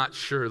will not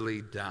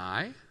surely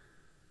die.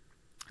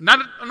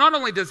 Not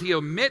only does he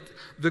omit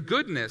the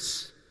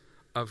goodness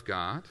of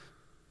God,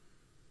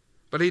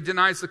 but he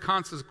denies the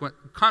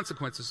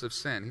consequences of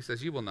sin. He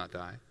says, you will not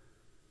die.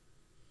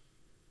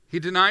 He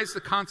denies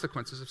the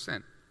consequences of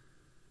sin.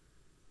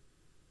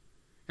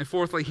 And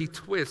fourthly, he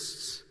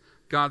twists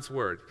God's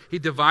word. He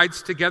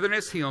divides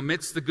togetherness. He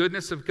omits the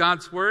goodness of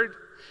God's word.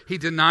 He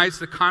denies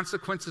the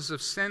consequences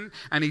of sin,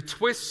 and he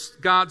twists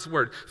God's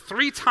word.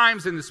 3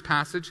 times in this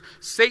passage,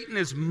 Satan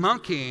is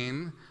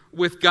monkeying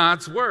with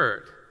God's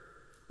word,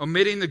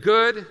 omitting the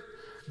good,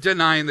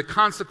 denying the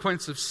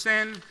consequence of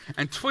sin,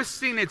 and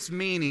twisting its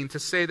meaning to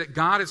say that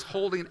God is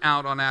holding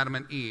out on Adam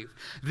and Eve.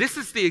 This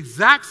is the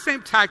exact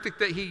same tactic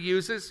that he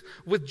uses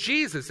with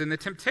Jesus in the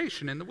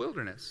temptation in the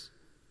wilderness.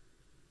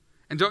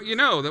 And don't you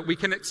know that we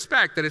can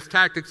expect that his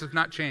tactics have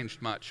not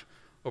changed much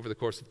over the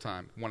course of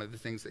time? One of the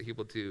things that he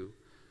will do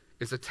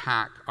is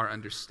attack our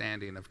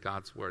understanding of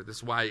God's word. This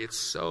is why it's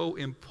so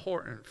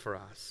important for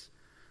us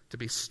to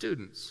be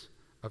students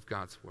of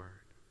God's word.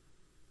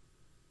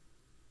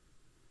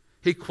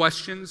 He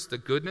questions the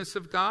goodness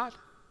of God.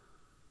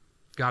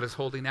 God is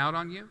holding out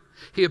on you.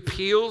 He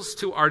appeals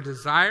to our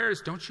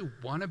desires. Don't you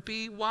want to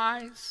be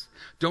wise?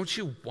 Don't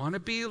you want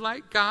to be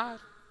like God?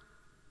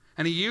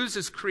 And he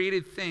uses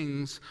created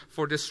things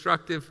for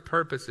destructive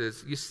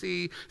purposes. You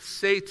see,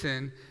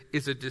 Satan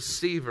is a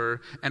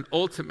deceiver, and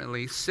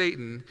ultimately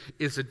Satan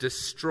is a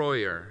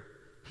destroyer.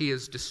 He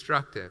is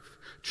destructive.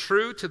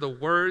 True to the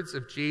words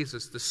of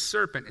Jesus, the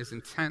serpent is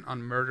intent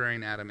on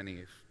murdering Adam and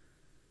Eve.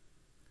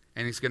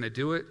 And he's going to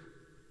do it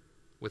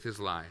with his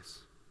lies.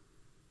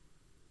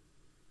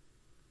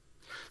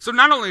 So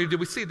not only do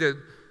we see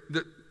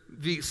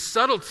the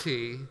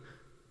subtlety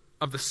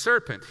of the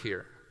serpent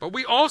here, but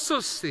we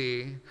also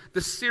see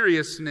the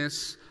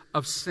seriousness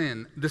of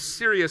sin. The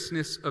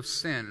seriousness of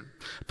sin.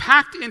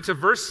 Packed into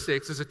verse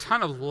 6 is a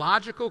ton of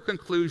logical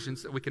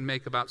conclusions that we can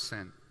make about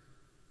sin.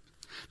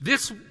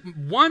 This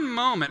one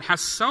moment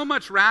has so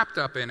much wrapped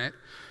up in it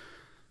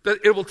that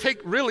it will take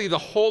really the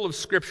whole of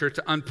Scripture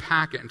to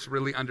unpack it and to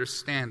really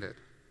understand it.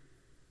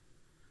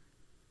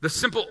 The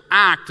simple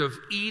act of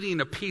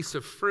eating a piece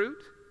of fruit,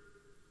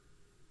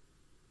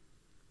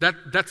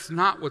 that's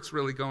not what's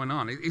really going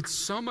on. It's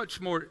so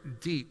much more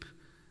deep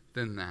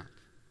than that.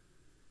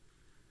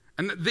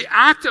 And the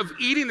act of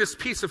eating this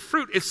piece of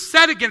fruit is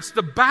set against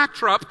the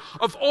backdrop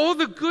of all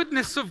the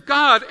goodness of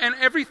God and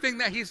everything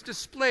that he's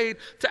displayed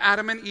to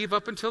Adam and Eve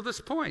up until this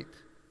point.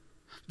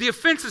 The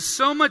offense is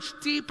so much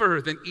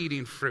deeper than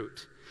eating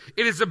fruit.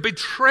 It is a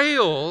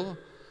betrayal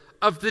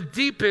of the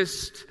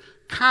deepest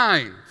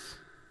kind.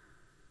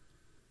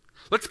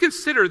 Let's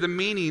consider the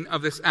meaning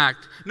of this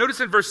act. Notice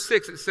in verse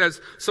 6 it says,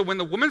 "So when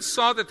the woman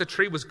saw that the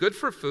tree was good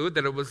for food,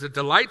 that it was a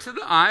delight to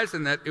the eyes,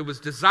 and that it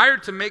was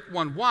desired to make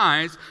one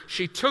wise,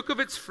 she took of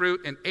its fruit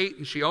and ate,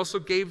 and she also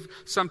gave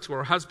some to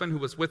her husband who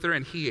was with her,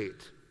 and he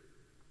ate."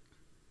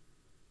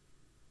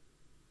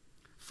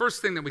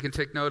 First thing that we can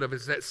take note of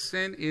is that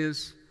sin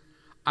is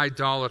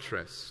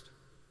idolatrous.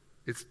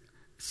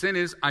 Sin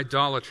is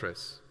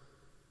idolatrous.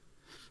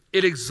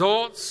 It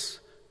exalts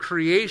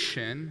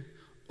creation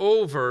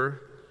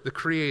over the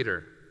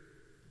Creator.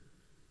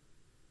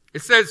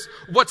 It says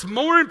what's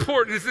more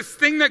important is this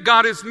thing that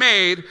God has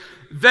made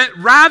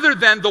rather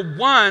than the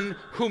one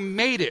who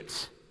made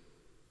it.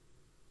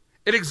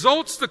 It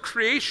exalts the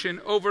creation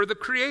over the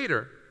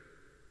Creator.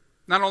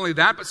 Not only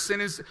that, but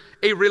sin is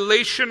a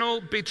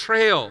relational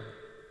betrayal.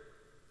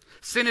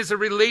 Sin is a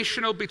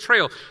relational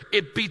betrayal.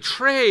 It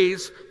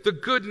betrays the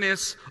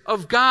goodness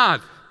of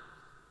God.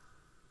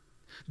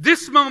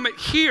 This moment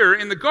here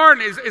in the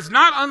garden is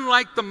not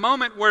unlike the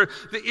moment where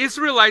the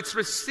Israelites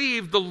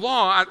received the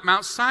law at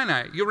Mount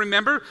Sinai. You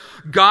remember?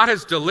 God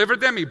has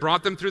delivered them. He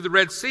brought them through the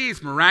Red Sea.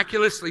 He's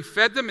miraculously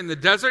fed them in the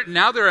desert.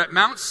 Now they're at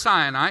Mount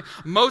Sinai.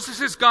 Moses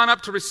has gone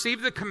up to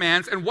receive the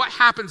commands. And what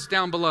happens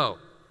down below?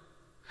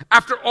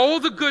 After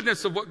all the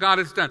goodness of what God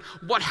has done,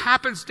 what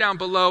happens down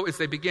below is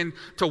they begin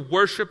to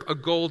worship a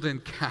golden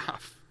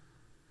calf.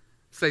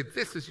 Say,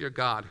 "This is your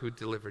God who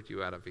delivered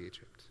you out of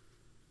Egypt."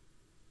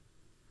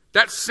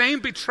 That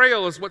same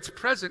betrayal is what's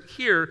present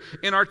here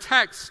in our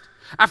text.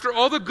 After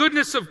all the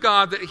goodness of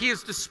God that he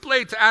has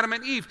displayed to Adam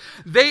and Eve,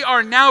 they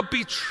are now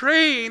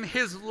betraying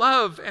his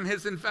love and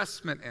his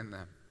investment in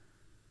them.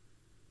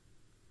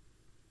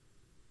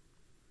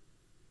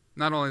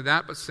 Not only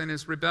that, but sin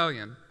is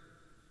rebellion.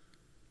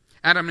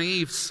 Adam and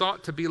Eve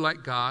sought to be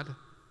like God,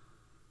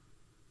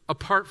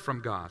 apart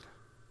from God.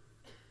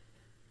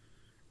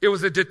 It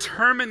was a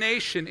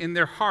determination in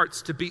their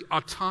hearts to be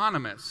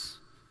autonomous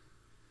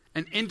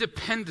and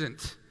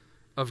independent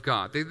of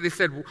God. They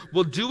said,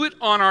 "We'll do it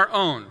on our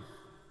own.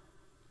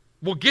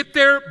 We'll get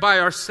there by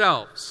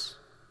ourselves."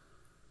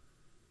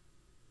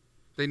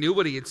 They knew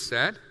what he had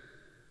said.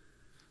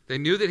 They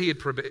knew that he had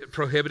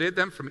prohibited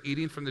them from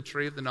eating from the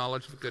tree of the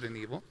knowledge of good and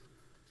evil.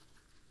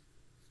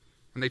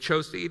 And they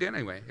chose to eat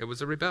anyway. It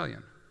was a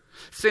rebellion.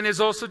 Sin is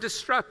also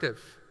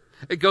destructive.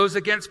 It goes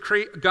against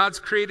God's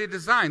created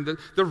design.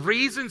 The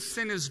reason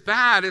sin is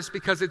bad is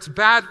because it's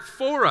bad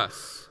for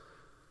us.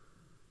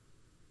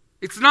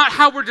 It's not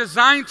how we're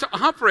designed to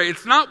operate.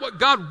 It's not what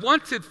God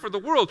wanted for the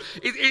world.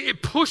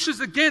 It pushes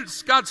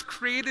against God's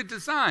created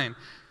design.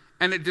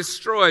 And it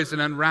destroys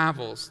and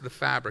unravels the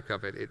fabric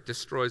of it. It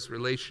destroys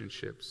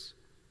relationships.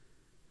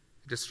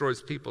 It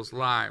destroys people's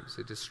lives.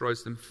 It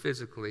destroys them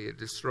physically. It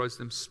destroys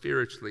them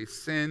spiritually.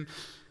 Sin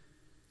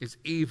is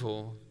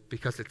evil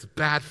because it's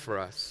bad for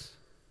us.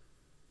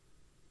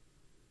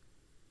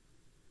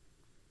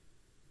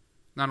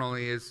 Not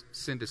only is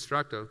sin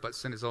destructive, but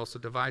sin is also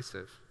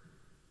divisive.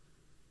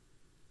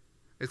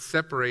 It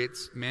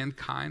separates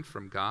mankind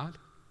from God.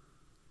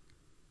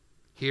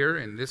 Here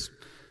in this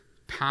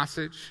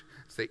passage,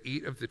 as they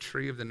eat of the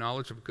tree of the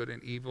knowledge of good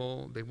and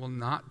evil, they will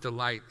not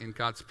delight in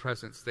God's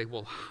presence. They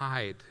will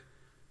hide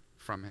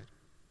from it.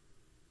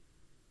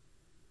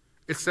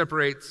 It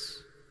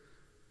separates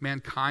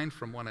mankind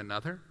from one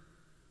another.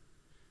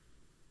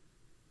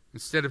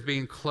 Instead of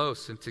being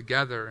close and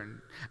together,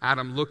 and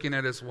Adam looking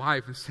at his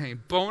wife and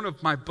saying, "Bone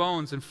of my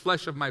bones and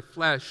flesh of my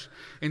flesh,"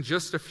 in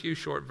just a few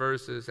short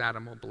verses,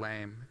 Adam will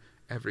blame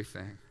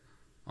everything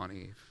on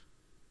Eve.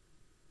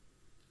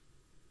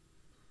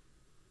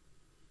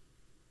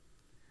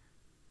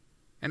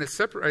 And it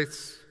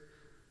separates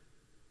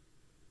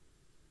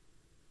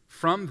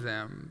from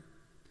them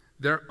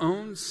their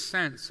own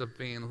sense of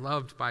being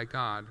loved by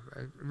God.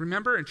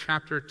 Remember in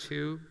chapter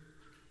 2,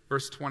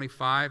 verse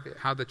 25,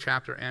 how the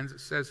chapter ends? It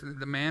says,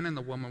 "The man and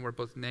the woman were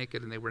both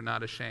naked and they were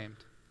not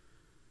ashamed."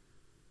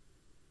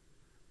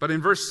 But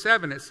in verse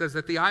 7, it says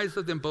that the eyes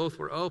of them both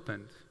were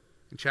opened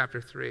in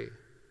chapter 3.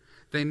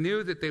 They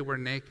knew that they were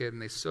naked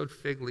and they sewed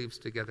fig leaves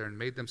together and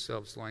made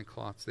themselves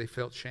loincloths. They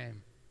felt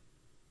shame.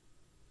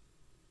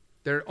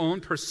 Their own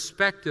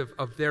perspective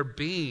of their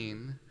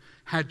being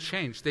had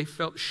changed. They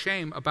felt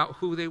shame about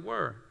who they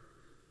were.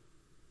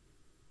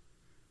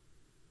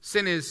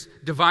 Sin is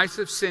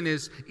divisive. Sin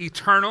is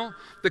eternal.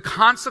 The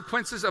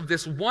consequences of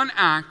this one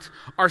act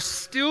are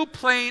still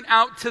playing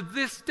out to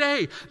this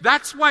day.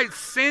 That's why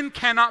sin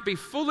cannot be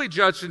fully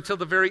judged until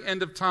the very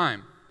end of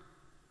time.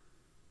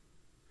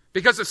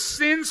 Because of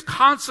sin's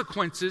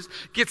consequences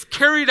gets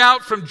carried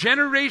out from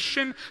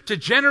generation to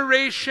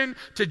generation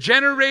to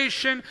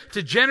generation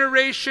to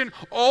generation,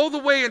 all the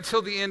way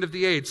until the end of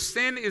the age.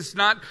 Sin is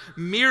not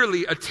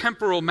merely a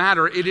temporal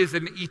matter. It is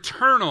an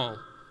eternal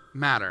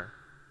matter.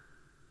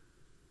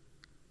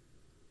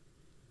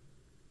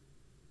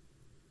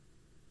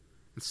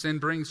 Sin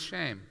brings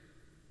shame.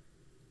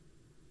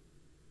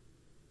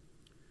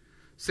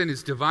 Sin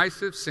is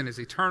divisive. Sin is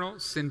eternal.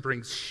 Sin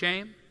brings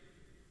shame.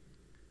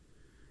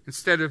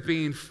 Instead of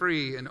being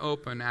free and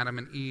open, Adam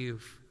and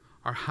Eve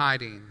are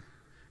hiding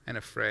and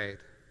afraid.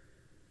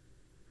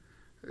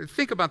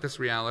 Think about this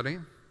reality.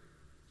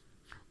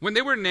 When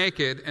they were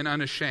naked and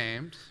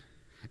unashamed,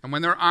 and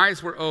when their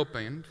eyes were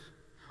opened,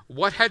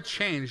 what had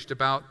changed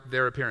about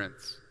their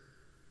appearance?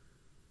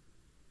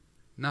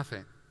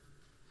 Nothing.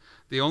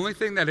 The only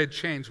thing that had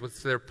changed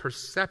was their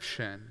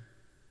perception,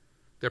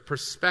 their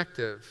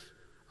perspective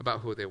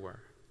about who they were.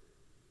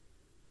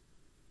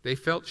 They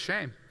felt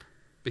shame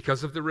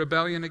because of the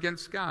rebellion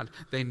against God.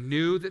 They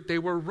knew that they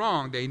were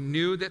wrong. They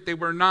knew that they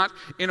were not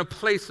in a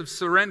place of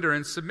surrender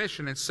and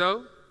submission. And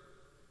so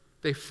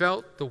they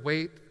felt the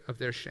weight of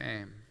their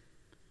shame.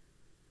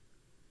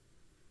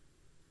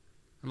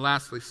 And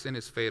lastly, sin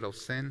is fatal.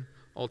 Sin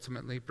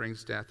ultimately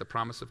brings death. The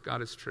promise of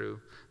God is true.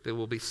 They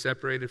will be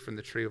separated from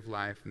the tree of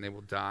life and they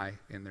will die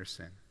in their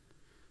sin.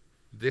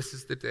 This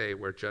is the day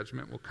where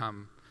judgment will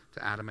come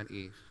to Adam and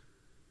Eve.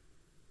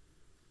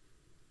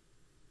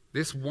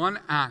 This one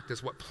act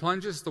is what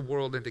plunges the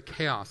world into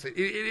chaos.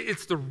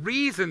 It's the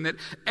reason that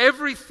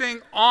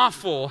everything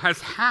awful has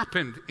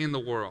happened in the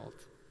world.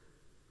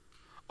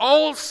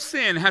 All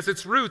sin has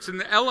its roots in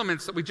the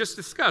elements that we just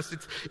discussed.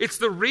 It's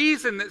the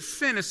reason that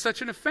sin is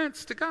such an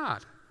offense to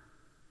God.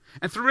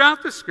 And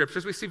throughout the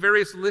scriptures, we see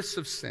various lists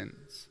of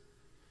sins,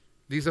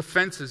 these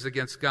offenses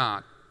against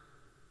God,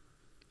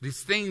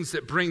 these things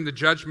that bring the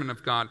judgment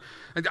of God.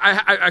 And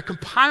I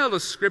compiled a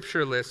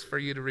scripture list for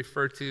you to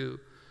refer to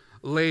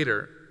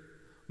later.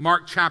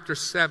 Mark chapter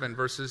 7,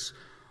 verses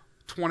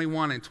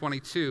 21 and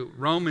 22.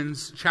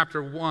 Romans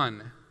chapter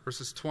 1,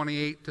 verses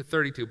 28 to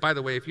 32. By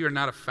the way, if you are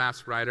not a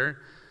fast writer,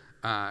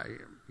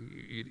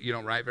 you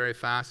don't write very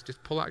fast,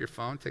 just pull out your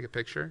phone, take a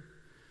picture,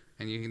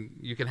 and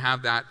you can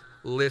have that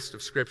list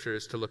of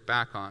scriptures to look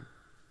back on.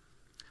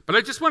 But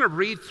I just want to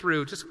read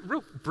through, just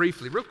real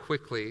briefly, real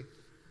quickly,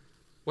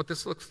 what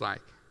this looks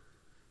like.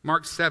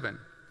 Mark 7.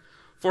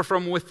 For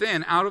from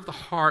within, out of the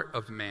heart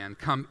of man,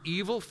 come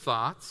evil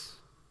thoughts,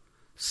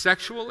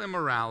 sexual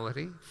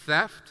immorality,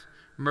 theft,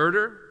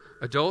 murder,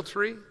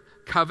 adultery,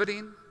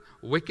 coveting,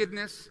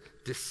 wickedness,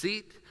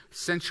 deceit,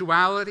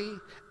 sensuality,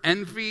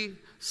 envy,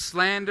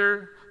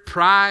 slander,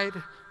 pride,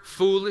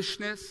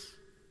 foolishness.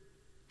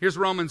 Here's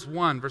Romans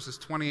 1, verses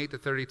 28 to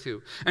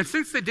 32. And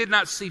since they did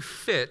not see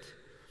fit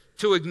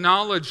to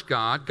acknowledge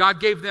God, God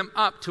gave them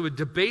up to a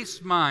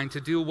debased mind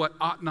to do what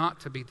ought not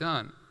to be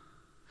done.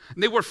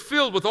 And they were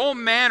filled with all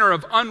manner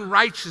of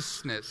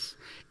unrighteousness,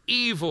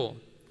 evil,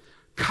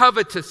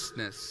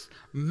 covetousness,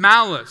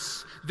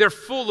 malice. They're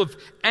full of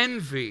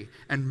envy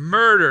and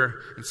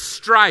murder and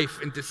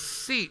strife and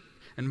deceit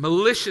and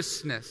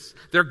maliciousness.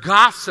 They're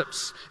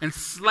gossips and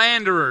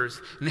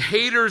slanderers and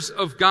haters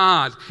of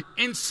God,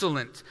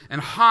 insolent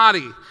and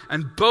haughty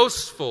and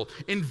boastful,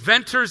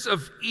 inventors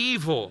of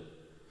evil,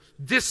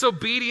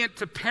 disobedient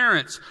to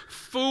parents,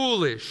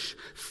 foolish,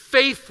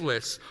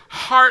 faithless,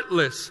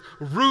 heartless,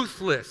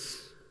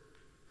 ruthless.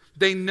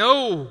 They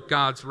know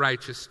God's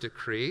righteous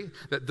decree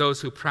that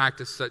those who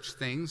practice such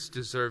things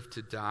deserve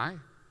to die.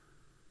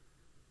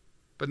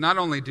 But not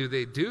only do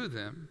they do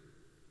them,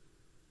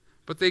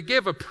 but they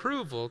give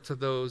approval to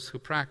those who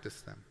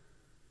practice them.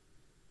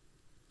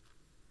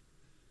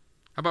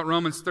 How about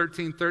Romans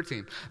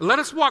 13:13? Let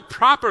us walk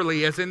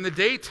properly as in the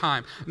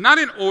daytime, not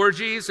in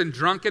orgies and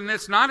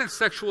drunkenness, not in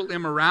sexual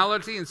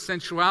immorality and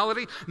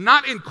sensuality,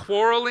 not in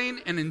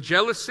quarreling and in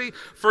jealousy.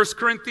 1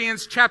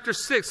 Corinthians chapter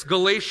 6,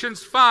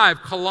 Galatians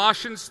 5,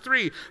 Colossians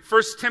 3,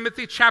 1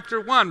 Timothy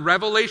chapter 1,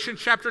 Revelation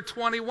chapter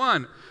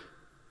 21.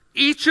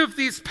 Each of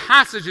these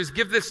passages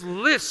give this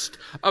list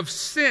of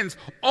sins.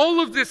 All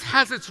of this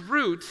has its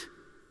root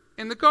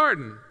in the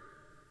garden.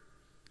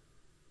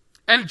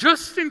 And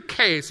just in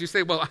case you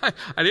say, well,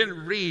 I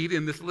didn't read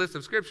in this list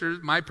of scriptures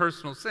my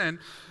personal sin,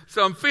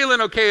 so I'm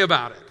feeling okay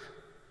about it.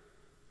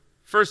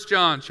 1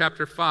 John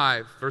chapter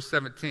 5, verse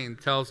 17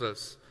 tells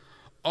us,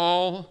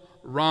 all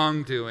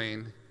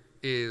wrongdoing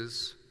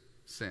is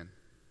sin.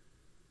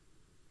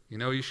 You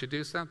know you should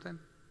do something?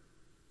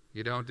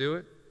 You don't do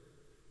it?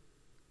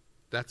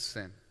 That's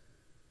sin.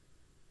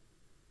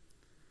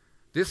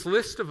 This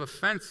list of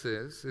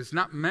offenses is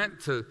not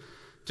meant to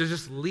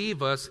just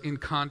leave us in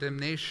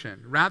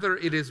condemnation. Rather,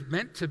 it is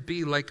meant to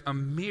be like a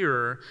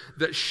mirror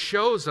that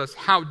shows us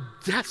how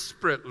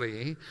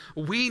desperately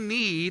we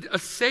need a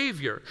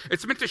Savior.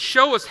 It's meant to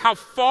show us how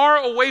far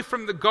away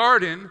from the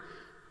garden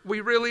we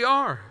really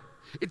are.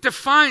 It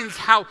defines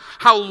how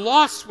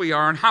lost we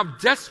are and how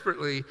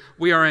desperately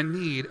we are in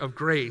need of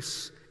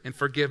grace and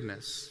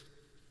forgiveness.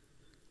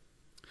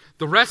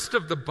 The rest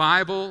of the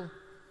Bible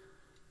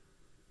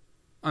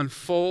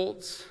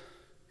unfolds,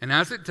 and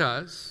as it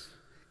does,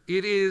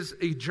 it is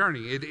a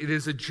journey. It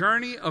is a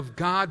journey of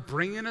God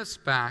bringing us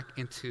back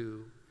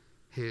into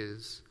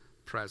His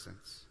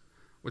presence.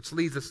 Which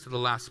leads us to the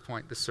last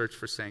point, the search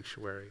for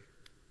sanctuary.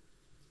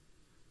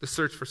 the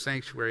search for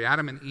sanctuary.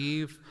 Adam and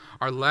Eve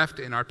are left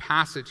in our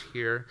passage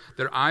here.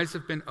 Their eyes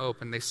have been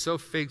opened. They sow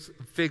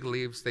fig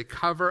leaves. They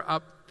cover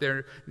up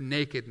their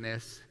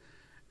nakedness,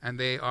 and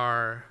they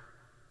are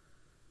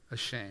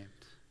ashamed.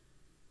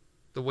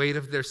 The weight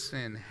of their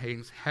sin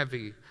hangs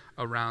heavy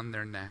around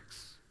their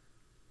necks.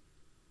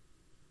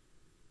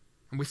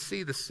 And we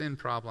see the sin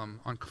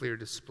problem on clear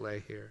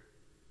display here.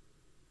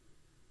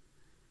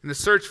 In the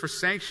search for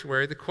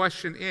sanctuary, the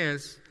question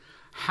is,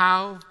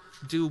 how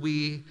do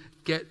we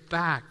get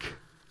back?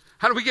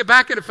 How do we get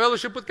back into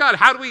fellowship with God?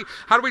 How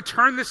do we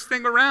turn this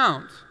thing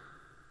around?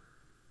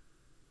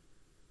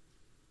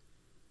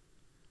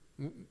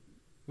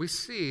 We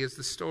see as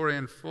the story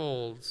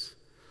unfolds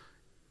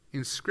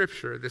in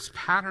Scripture this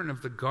pattern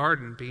of the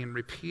garden being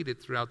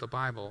repeated throughout the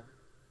Bible.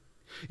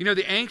 You know,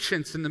 the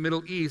ancients in the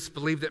Middle East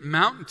believed that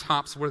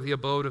mountaintops were the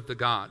abode of the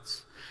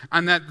gods,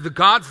 and that the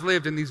gods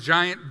lived in these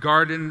giant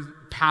garden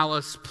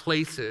palace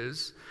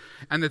places,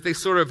 and that they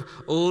sort of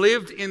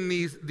lived in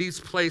these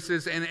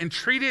places and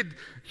treated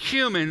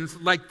humans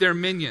like their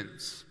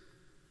minions.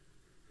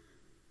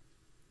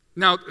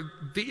 Now,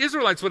 the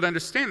Israelites would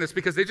understand this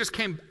because they just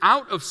came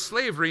out of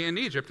slavery in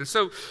Egypt. And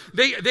so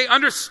they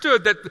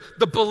understood that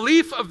the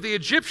belief of the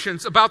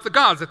Egyptians about the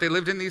gods, that they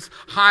lived in these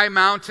high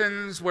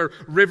mountains where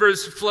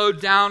rivers flowed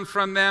down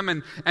from them,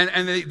 and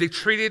they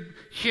treated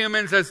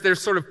humans as their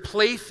sort of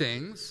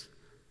playthings,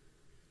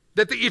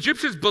 that the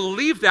Egyptians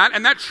believed that,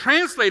 and that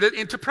translated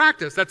into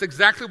practice. That's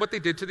exactly what they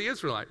did to the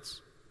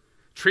Israelites.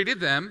 Treated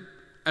them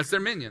as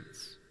their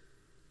minions,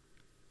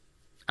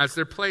 as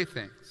their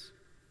playthings.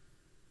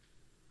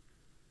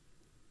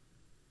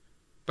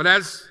 But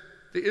as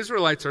the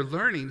Israelites are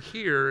learning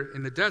here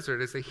in the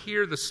desert, as they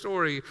hear the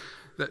story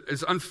that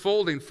is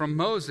unfolding from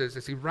Moses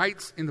as he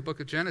writes in the book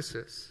of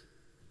Genesis,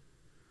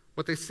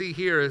 what they see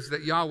here is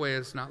that Yahweh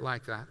is not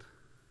like that.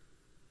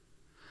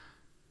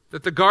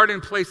 That the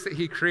garden place that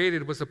he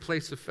created was a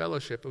place of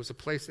fellowship. It was a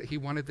place that he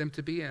wanted them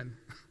to be in.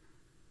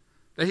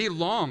 That he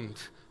longed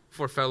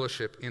for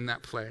fellowship in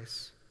that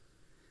place.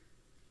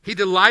 He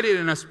delighted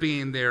in us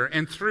being there,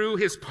 and through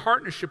his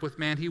partnership with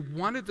man, he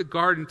wanted the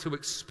garden to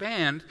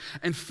expand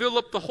and fill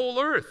up the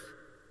whole earth.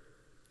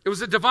 It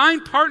was a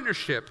divine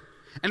partnership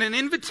and an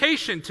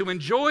invitation to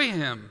enjoy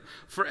him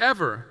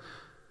forever.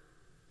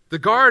 The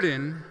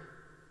garden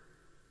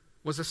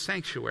was a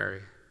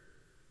sanctuary.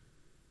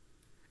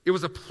 It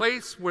was a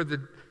place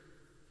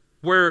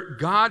where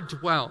God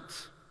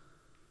dwelt.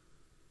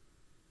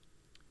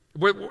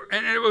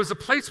 And it was a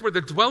place where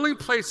the dwelling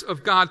place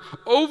of God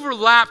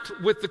overlapped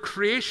with the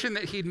creation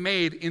that he'd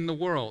made in the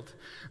world.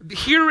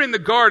 Here in the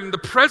garden, the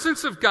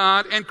presence of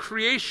God and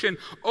creation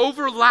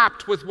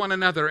overlapped with one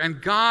another,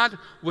 and God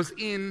was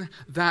in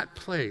that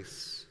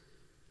place,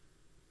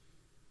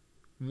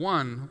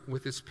 one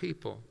with his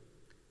people.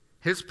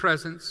 His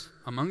presence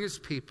among his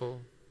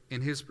people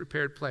in his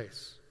prepared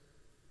place.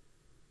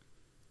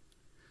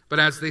 But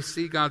as they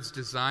see God's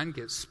design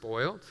get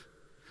spoiled,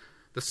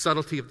 the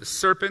subtlety of the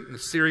serpent and the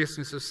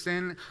seriousness of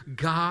sin,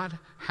 God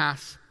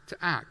has to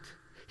act.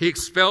 He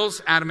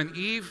expels Adam and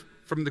Eve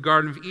from the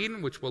Garden of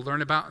Eden, which we'll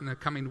learn about in the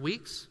coming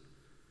weeks.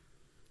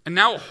 And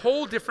now a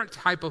whole different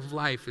type of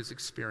life is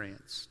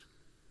experienced.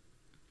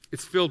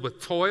 It's filled with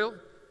toil,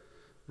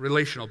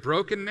 relational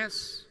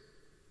brokenness,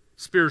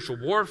 spiritual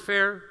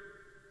warfare,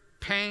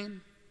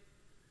 pain,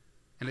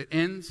 and it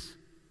ends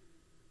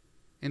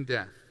in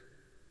death.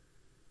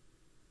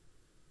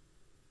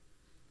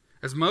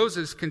 As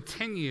Moses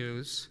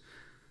continues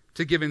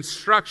to give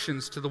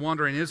instructions to the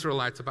wandering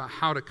Israelites about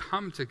how to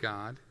come to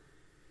God,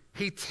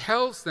 he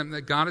tells them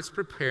that God has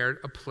prepared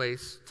a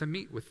place to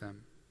meet with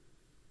them.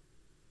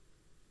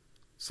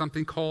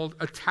 Something called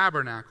a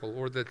tabernacle,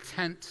 or the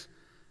tent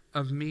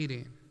of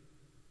meeting.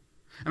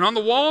 And on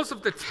the walls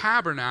of the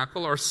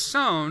tabernacle are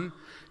sewn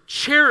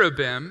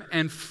cherubim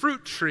and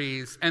fruit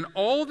trees and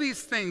all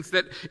these things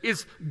that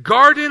is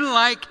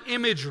garden-like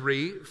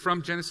imagery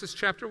from Genesis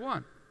chapter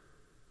 1.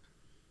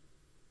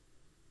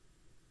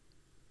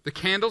 The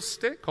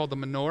candlestick, called the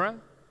menorah,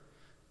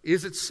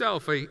 is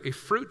itself a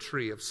fruit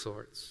tree of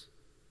sorts.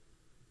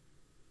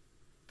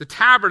 The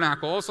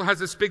tabernacle also has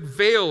this big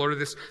veil, or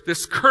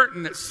this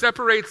curtain that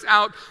separates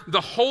out the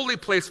holy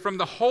place from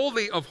the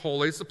holy of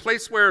holies, the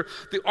place where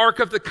the Ark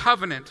of the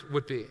Covenant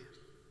would be.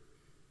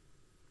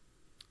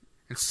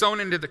 And sewn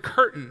into the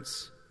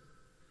curtains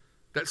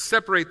that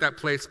separate that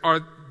place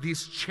are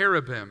these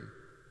cherubim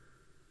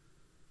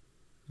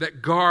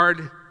that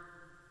guard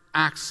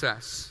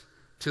access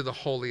to the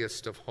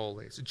holiest of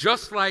holies.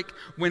 Just like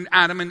when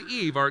Adam and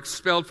Eve are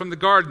expelled from the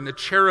garden, the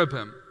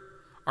cherubim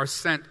are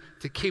sent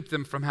to keep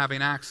them from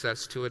having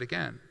access to it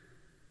again.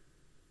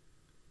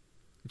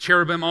 The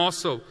cherubim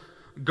also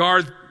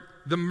guard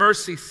the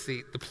mercy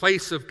seat, the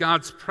place of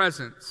God's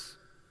presence.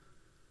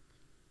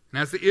 And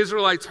as the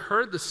Israelites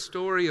heard the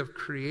story of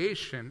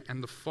creation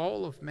and the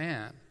fall of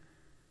man,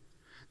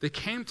 they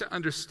came to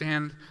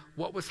understand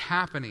what was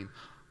happening.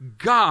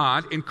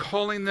 God, in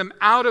calling them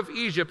out of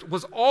Egypt,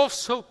 was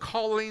also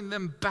calling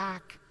them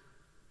back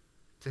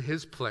to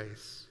his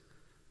place,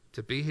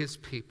 to be his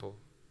people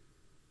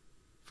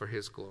for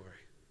his glory.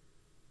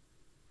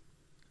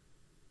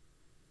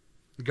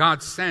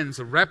 God sends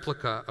a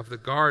replica of the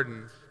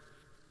garden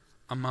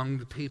among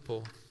the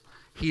people.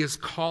 He is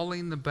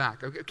calling them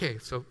back. Okay,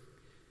 so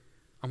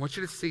I want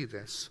you to see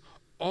this.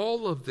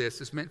 All of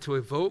this is meant to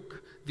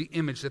evoke the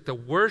image that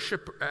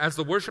as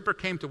the worshiper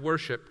came to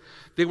worship,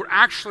 they were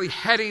actually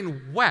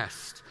heading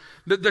west.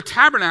 The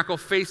tabernacle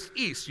faced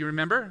east, you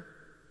remember?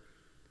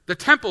 The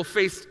temple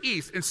faced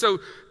east. And so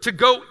to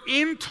go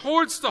in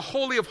towards the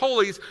Holy of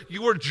Holies,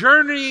 you were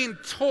journeying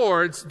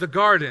towards the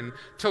garden,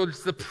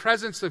 towards the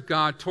presence of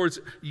God, towards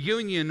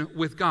union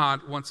with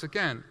God once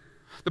again.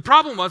 The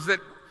problem was that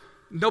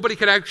nobody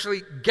could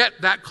actually get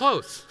that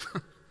close.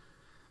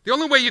 The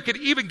only way you could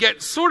even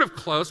get sort of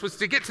close was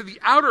to get to the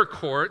outer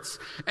courts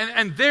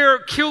and there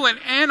kill an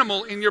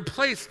animal in your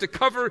place to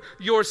cover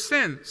your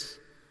sins.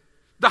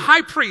 The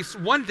high priest,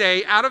 one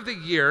day out of the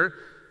year,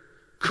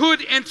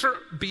 could enter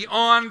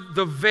beyond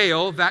the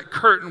veil, that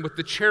curtain with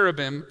the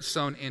cherubim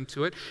sewn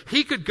into it.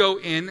 He could go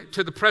in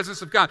to the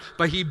presence of God,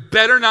 but he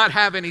better not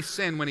have any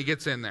sin when he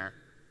gets in there.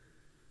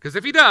 Because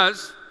if he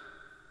does,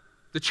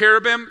 the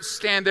cherubim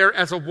stand there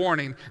as a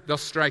warning. They'll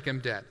strike him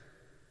dead.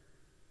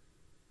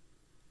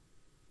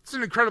 It's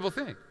an incredible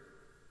thing.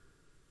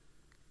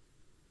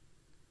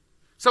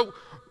 So,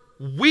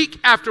 week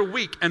after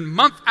week, and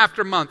month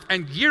after month,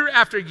 and year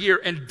after year,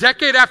 and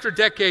decade after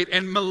decade,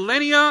 and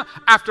millennia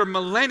after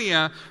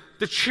millennia,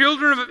 the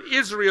children of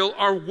Israel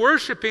are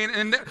worshiping,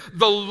 and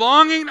the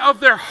longing of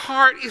their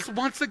heart is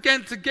once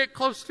again to get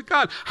close to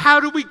God. How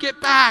do we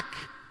get back?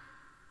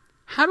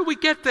 How do we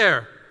get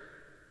there?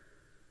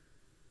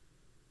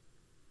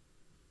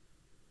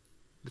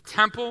 The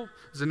temple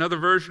is another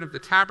version of the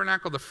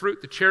tabernacle, the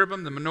fruit, the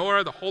cherubim, the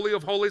menorah, the Holy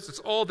of Holies. It's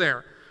all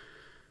there.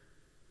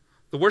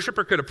 The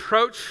worshiper could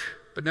approach,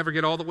 but never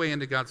get all the way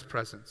into God's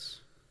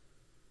presence.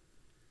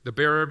 The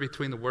barrier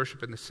between the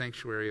worship and the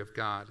sanctuary of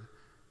God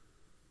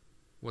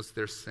was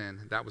their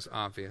sin. That was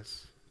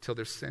obvious. Until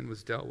their sin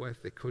was dealt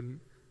with, they couldn't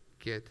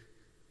get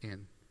in.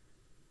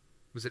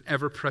 It was an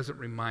ever-present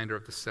reminder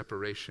of the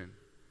separation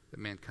that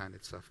mankind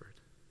had suffered.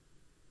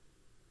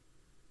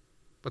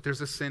 But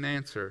there's a sin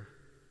answer.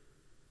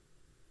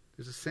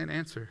 There's a sin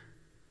answer.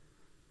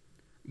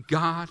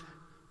 God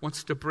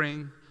wants to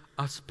bring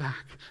us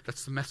back.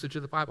 That's the message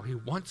of the Bible. He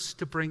wants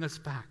to bring us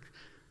back.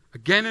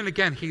 Again and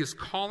again, he is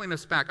calling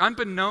us back.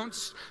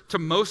 Unbeknownst to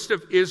most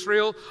of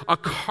Israel, a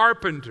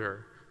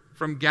carpenter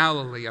from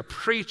Galilee, a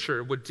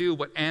preacher, would do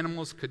what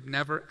animals could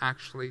never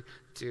actually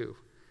do.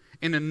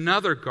 In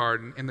another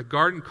garden, in the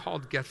garden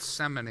called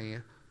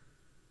Gethsemane,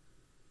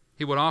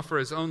 he would offer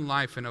his own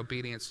life in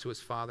obedience to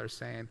his Father,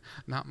 saying,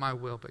 "Not my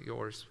will, but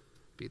yours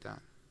be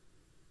done."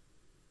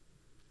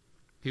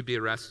 He'd be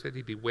arrested,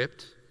 he'd be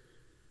whipped,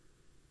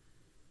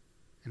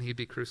 and he'd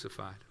be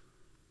crucified.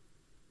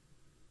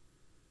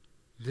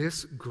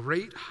 This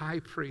great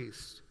high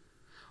priest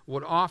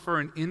would offer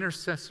an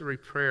intercessory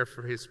prayer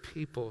for his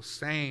people,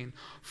 saying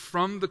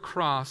from the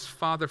cross,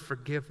 "Father,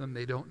 forgive them,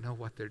 they don't know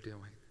what they're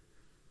doing."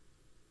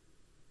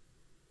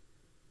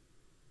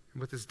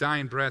 And with his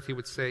dying breath, he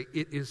would say,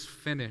 "It is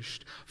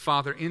finished.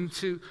 Father,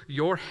 into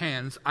your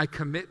hands I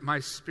commit my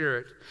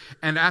spirit."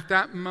 And at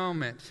that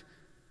moment,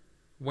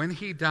 when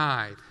he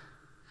died,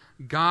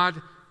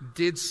 God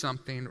did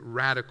something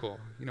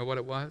radical. You know what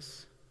it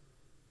was?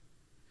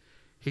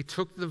 He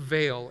took the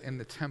veil in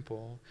the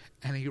temple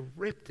and he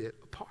ripped it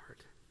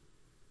apart.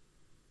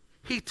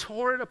 He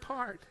tore it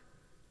apart.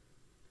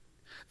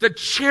 The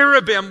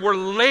cherubim were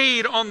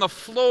laid on the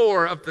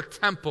floor of the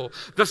temple.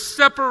 The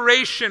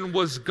separation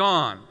was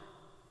gone.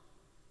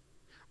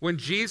 When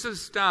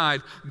Jesus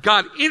died,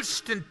 God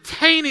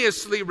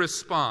instantaneously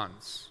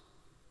responds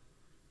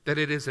that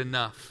it is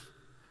enough.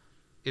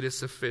 It is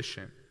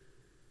sufficient.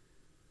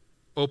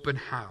 Open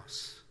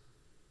house.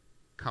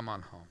 Come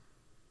on home.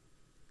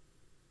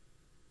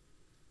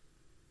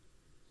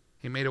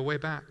 He made a way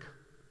back.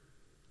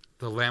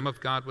 The Lamb of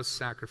God was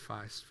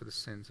sacrificed for the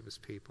sins of his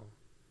people.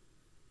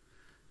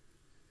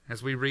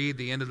 As we read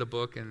the end of the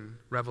book in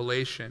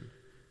Revelation,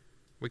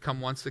 we come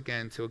once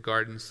again to a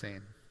garden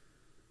scene.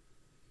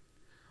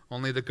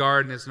 Only the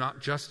garden is not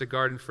just a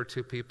garden for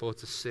two people,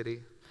 it's a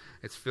city.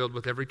 It's filled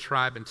with every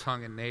tribe and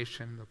tongue and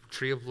nation. The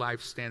tree of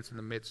life stands in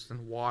the midst,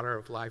 and water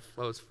of life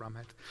flows from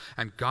it.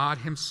 And God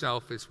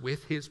himself is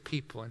with his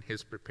people in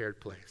his prepared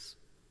place.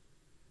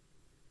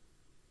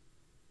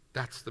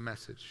 That's the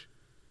message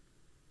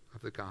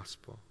of the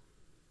gospel.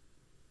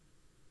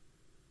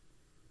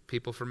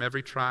 People from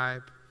every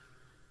tribe,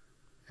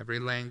 every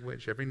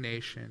language, every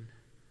nation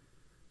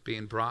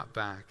being brought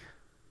back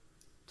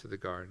to the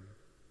garden.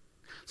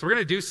 So we're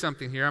going to do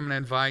something here. I'm going to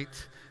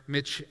invite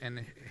Mitch and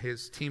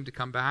his team to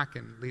come back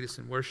and lead us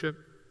in worship.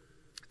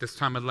 This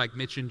time I'd like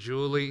Mitch and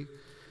Julie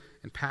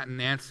and Pat and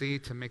Nancy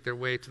to make their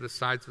way to the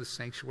sides of the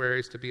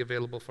sanctuaries to be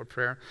available for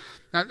prayer.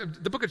 Now,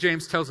 the book of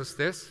James tells us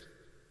this.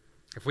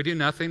 If we do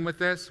nothing with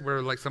this,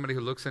 we're like somebody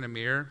who looks in a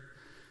mirror,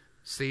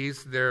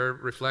 sees their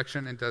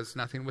reflection and does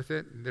nothing with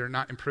it. They're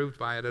not improved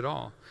by it at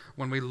all.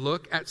 When we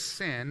look at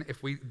sin,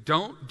 if we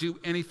don't do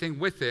anything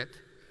with it,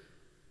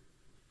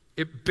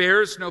 it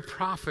bears no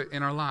profit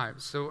in our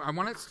lives. So I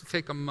want us to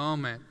take a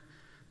moment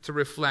to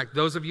reflect.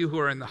 Those of you who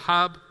are in the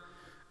hub,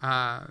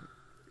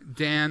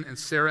 Dan and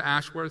Sarah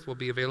Ashworth will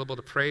be available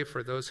to pray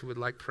for those who would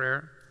like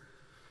prayer.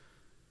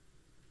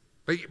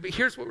 But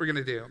here's what we're going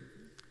to do.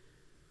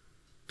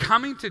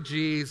 Coming to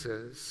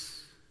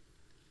Jesus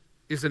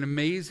is an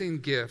amazing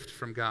gift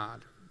from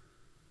God.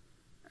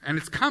 And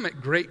it's come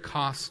at great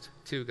cost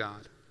to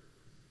God.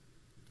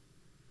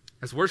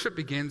 As worship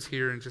begins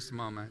here in just a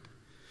moment,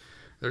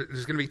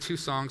 there's going to be 2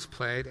 songs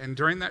played. And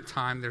during that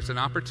time, there's an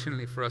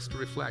opportunity for us to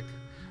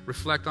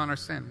reflect on our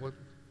sin.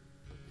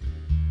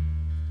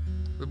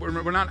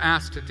 We're not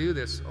asked to do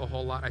this a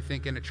whole lot, I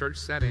think, in a church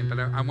setting, but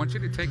I want you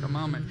to take a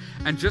moment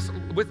and just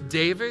with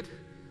David,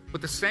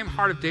 with the same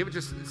heart of David,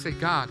 just say,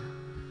 God,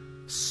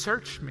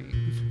 search me.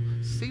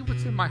 See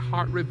what's in my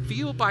heart.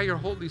 Reveal by your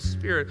Holy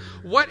Spirit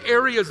what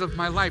areas of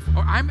my life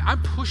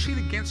I'm pushing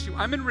against you.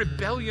 I'm in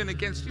rebellion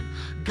against you.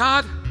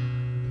 God,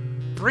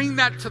 bring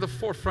that to the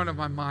forefront of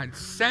my mind.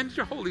 Send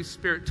your Holy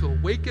Spirit to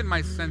awaken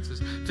my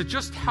senses to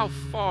just how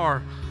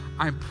far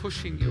I'm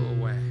pushing you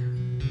away,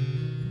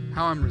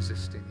 how I'm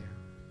resisting you.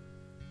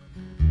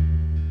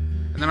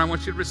 And then I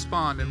want you to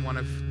respond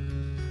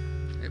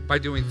by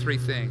doing 3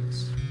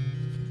 things.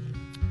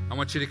 I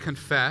want you to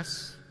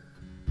confess,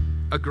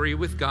 agree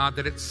with God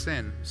that it's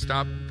sin.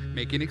 Stop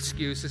making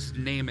excuses,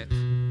 name it.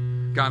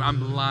 God,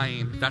 I'm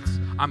lying.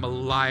 I'm a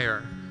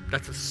liar.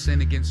 That's a sin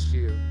against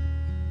you.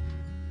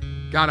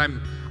 God,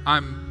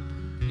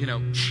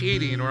 I'm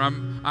cheating, or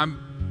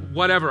I'm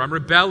whatever. I'm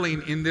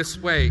rebelling in this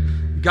way.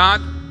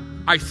 God,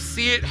 I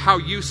see it how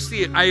you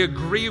see it. I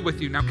agree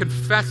with you. Now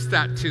confess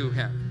that to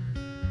him.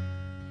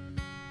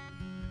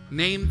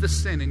 Name the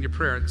sin in your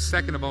prayer. And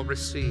second of all,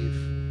 receive.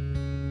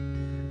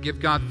 Give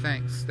God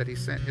thanks that he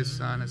sent his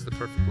son as the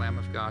perfect Lamb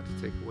of God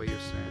to take away your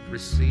sin.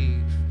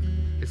 Receive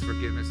his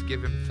forgiveness.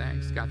 Give him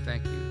thanks. God,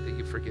 thank you that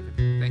you've forgiven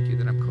me. Thank you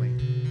that I'm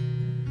clean.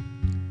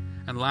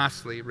 And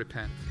lastly,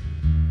 repent.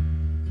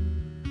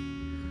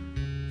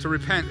 To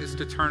repent is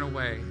to turn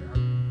away.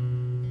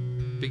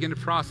 Begin to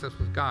process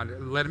with God.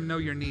 Let him know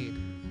your need.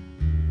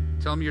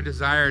 Tell him your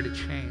desire to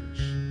change.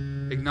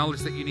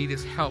 Acknowledge that you need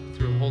his help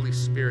through the Holy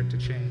Spirit to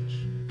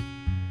change.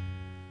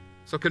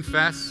 So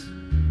confess,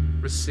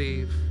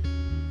 receive,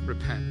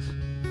 repent.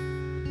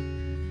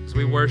 As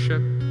we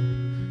worship,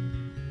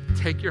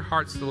 take your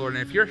hearts to the Lord.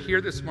 And if you're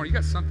here this morning, you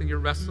got something you're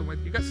wrestling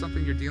with, you got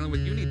something you're dealing with,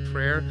 you need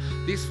prayer.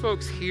 These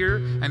folks here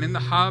and in the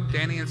hub,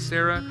 Danny and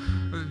Sarah,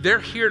 they're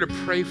here to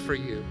pray for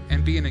you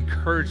and be an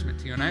encouragement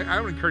to you. And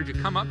I would encourage you,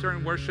 come up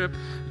during worship.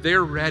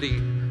 They're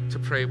ready to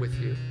pray with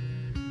you.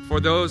 For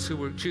those who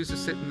would choose to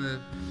sit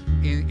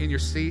in your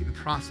seat and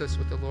process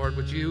with the Lord,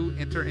 would you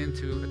enter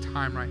into a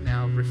time right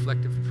now of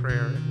reflective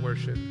prayer and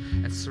worship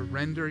and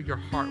surrender your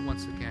heart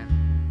once again?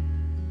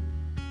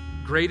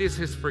 Great is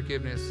his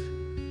forgiveness,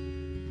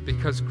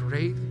 because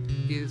great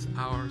is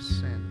our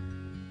sin.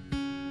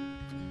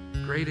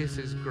 Great is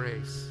his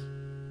grace,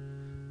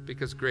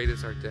 because great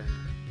is our debt.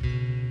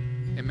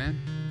 Amen.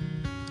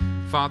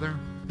 Father,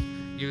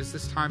 use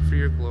this time for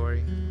your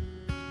glory.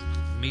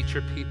 Meet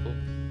your people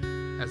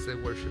as they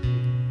worship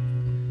you.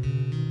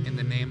 In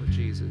the name of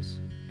Jesus,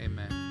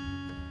 amen.